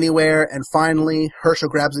going anywhere, and finally, Herschel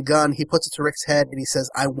grabs a gun, he puts it to Rick's head, and he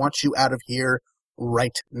says, I want you out of here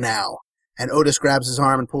right now. And Otis grabs his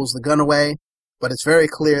arm and pulls the gun away, but it's very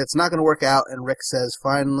clear it's not going to work out, and Rick says,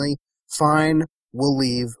 finally, fine, we'll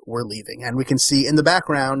leave, we're leaving. And we can see in the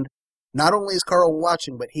background, not only is Carl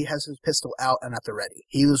watching, but he has his pistol out and at the ready.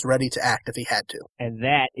 He was ready to act if he had to. And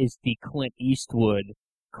that is the Clint Eastwood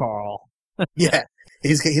Carl. Yeah.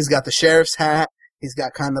 He's got the sheriff's hat. He's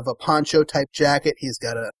got kind of a poncho-type jacket. He's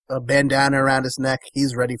got a bandana around his neck.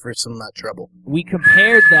 He's ready for some trouble. We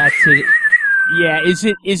compared that to... Yeah, is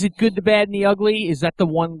it Good, the Bad, and the Ugly? Is that the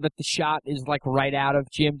one that the shot is like right out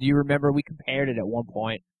of, Jim? Do you remember? We compared it at one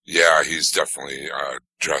point. Yeah, he's definitely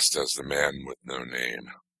dressed as the man with no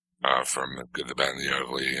name. from The Good, the Bad, and the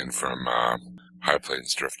Ugly, and from High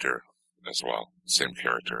Plains Drifter as well. Same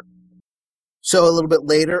character. So a little bit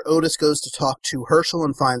later, Otis goes to talk to Herschel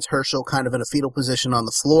and finds Herschel kind of in a fetal position on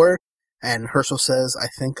the floor. And Herschel says, "I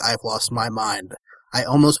think I've lost my mind. I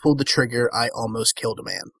almost pulled the trigger. I almost killed a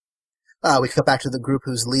man." We cut back to the group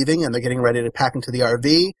who's leaving, and they're getting ready to pack into the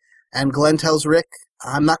RV. And Glenn tells Rick,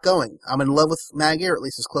 "I'm not going. I'm in love with Maggie, or at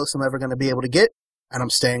least as close as I'm ever going to be able to get, and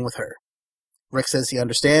I'm staying with her." Rick says he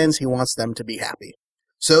understands. He wants them to be happy.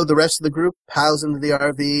 So the rest of the group piles into the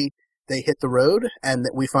RV. They hit the road, and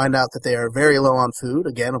we find out that they are very low on food,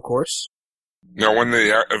 again, of course. Now, when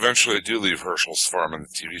they eventually do leave Herschel's farm in the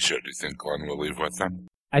TV show, do you think Glenn will leave with them?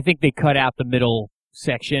 I think they cut out the middle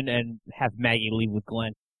section and have Maggie leave with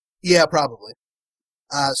Glenn. Yeah, probably.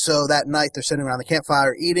 So that night they're sitting around the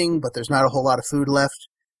campfire eating, but there's not a whole lot of food left,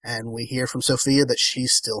 and we hear from Sophia that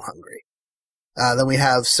she's still hungry. Then we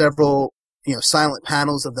have several, silent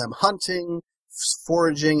panels of them hunting,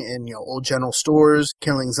 foraging in, old general stores,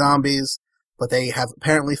 killing zombies, but they have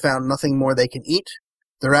apparently found nothing more they can eat.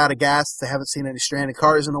 They're out of gas. They haven't seen any stranded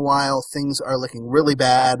cars in a while. Things are looking really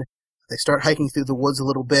bad. They start hiking through the woods a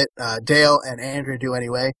little bit. Dale and Andrea do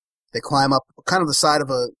anyway. They climb up kind of the side of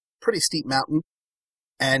a pretty steep mountain,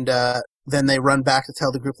 and then they run back to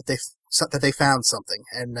tell the group that they found something,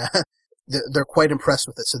 and they're quite impressed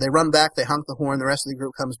with it. So they run back. They honk the horn. The rest of the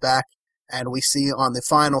group comes back. And we see on the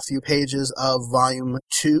final few pages of Volume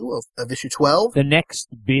 2 of Issue 12. The next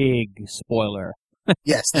big spoiler.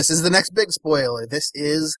 Yes, this is the next big spoiler. This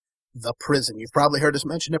is the prison. You've probably heard us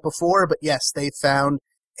mention it before, but yes, they found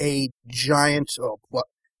a giant,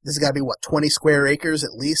 this has got to be 20 square acres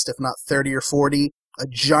at least, if not 30 or 40, a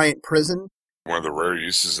giant prison. One of the rare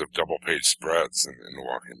uses of double-page spreads in The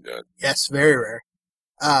Walking Dead. Yes, very rare.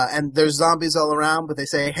 And there's zombies all around, but they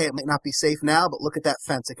say, hey, it might not be safe now, but look at that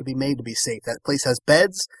fence. It could be made to be safe. That place has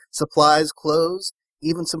beds, supplies, clothes,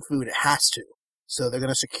 even some food. It has to. So they're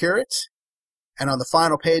going to secure it. And on the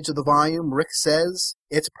final page of the volume, Rick says,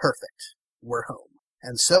 "It's perfect. We're home."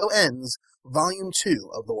 And so ends Volume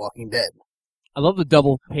 2 of The Walking Dead. I love the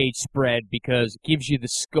double-page spread because it gives you the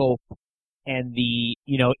scope and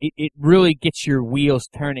it really gets your wheels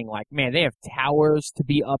turning. Like, man, they have towers to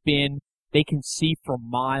be up in. They can see for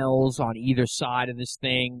miles on either side of this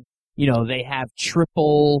thing. They have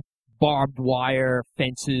triple barbed wire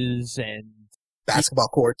fences and basketball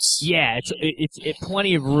courts. Yeah, it's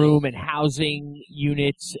plenty of room and housing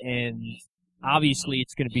units, and obviously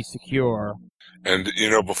it's going to be secure. And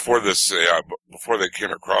before before they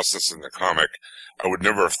came across this in the comic, I would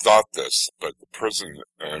never have thought this, but the prison,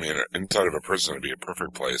 inside of a prison would be a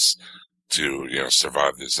perfect place to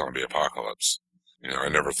survive the zombie apocalypse. I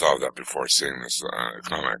never thought of that before seeing this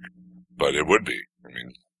comic, but it would be.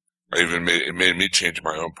 It made me change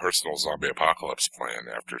my own personal zombie apocalypse plan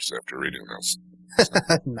after reading this.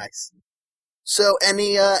 Nice. So,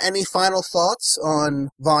 any final thoughts on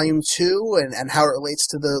Volume 2 and how it relates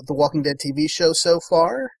to the Walking Dead TV show so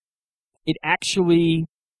far? It actually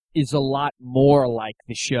is a lot more like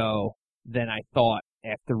the show than I thought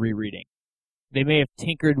after rereading. They may have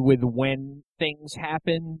tinkered with when things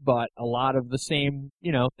happen, but a lot of the same,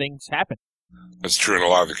 things happen. That's true, and a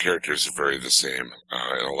lot of the characters are very the same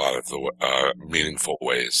in a lot of the meaningful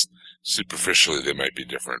ways. Superficially, they might be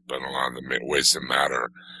different, but in a lot of the ways that matter,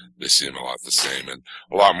 they seem a lot the same, and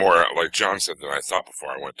a lot more, like John said, than I thought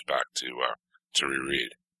before I went back to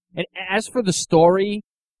reread. And as for the story,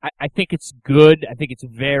 I think it's good. I think it's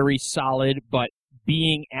very solid, but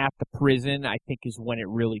being at the prison, I think, is when it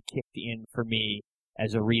really kicked in for me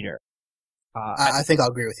as a reader. I think I'll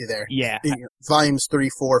agree with you there. Yeah. Volumes 3,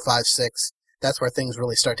 4, 5, 6, that's where things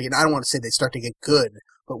really start to get, I don't want to say they start to get good,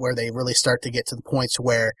 but where they really start to get to the points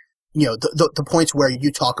where, the points where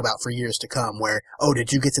you talk about for years to come, where,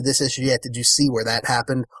 did you get to this issue yet? Did you see where that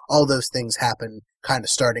happened? All those things happen kind of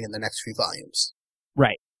starting in the next few volumes.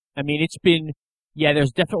 Right. It's been,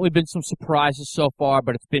 there's definitely been some surprises so far,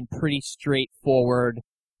 but it's been pretty straightforward.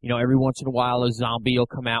 Every once in a while a zombie will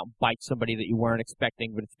come out and bite somebody that you weren't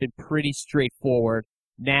expecting, but it's been pretty straightforward.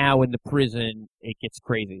 Now in the prison, it gets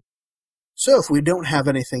crazy. So if we don't have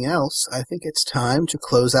anything else, I think it's time to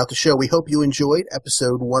close out the show. We hope you enjoyed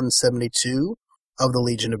episode 172 of the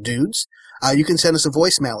Legion of Dudes. You can send us a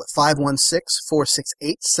voicemail at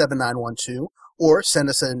 516-468-7912 or send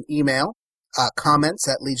us an email, comments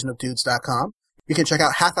at legionofdudes.com. You can check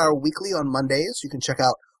out Half Hour Weekly on Mondays. You can check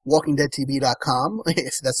out WalkingDeadTV.com,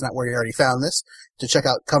 if that's not where you already found this, to check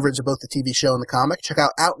out coverage of both the TV show and the comic. Check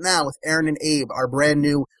out Out Now with Aaron and Abe, our brand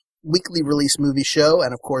new weekly release movie show,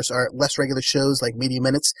 and of course our less regular shows like Media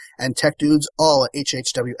Minutes and Tech Dudes, all at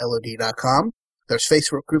HHWLOD.com. There's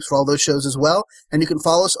Facebook groups for all those shows as well. And you can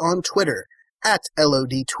follow us on Twitter at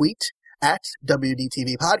LODtweet, at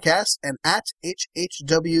WDTV Podcast, and at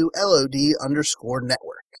HHWLOD_network.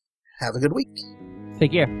 Have a good week.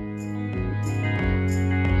 Take care.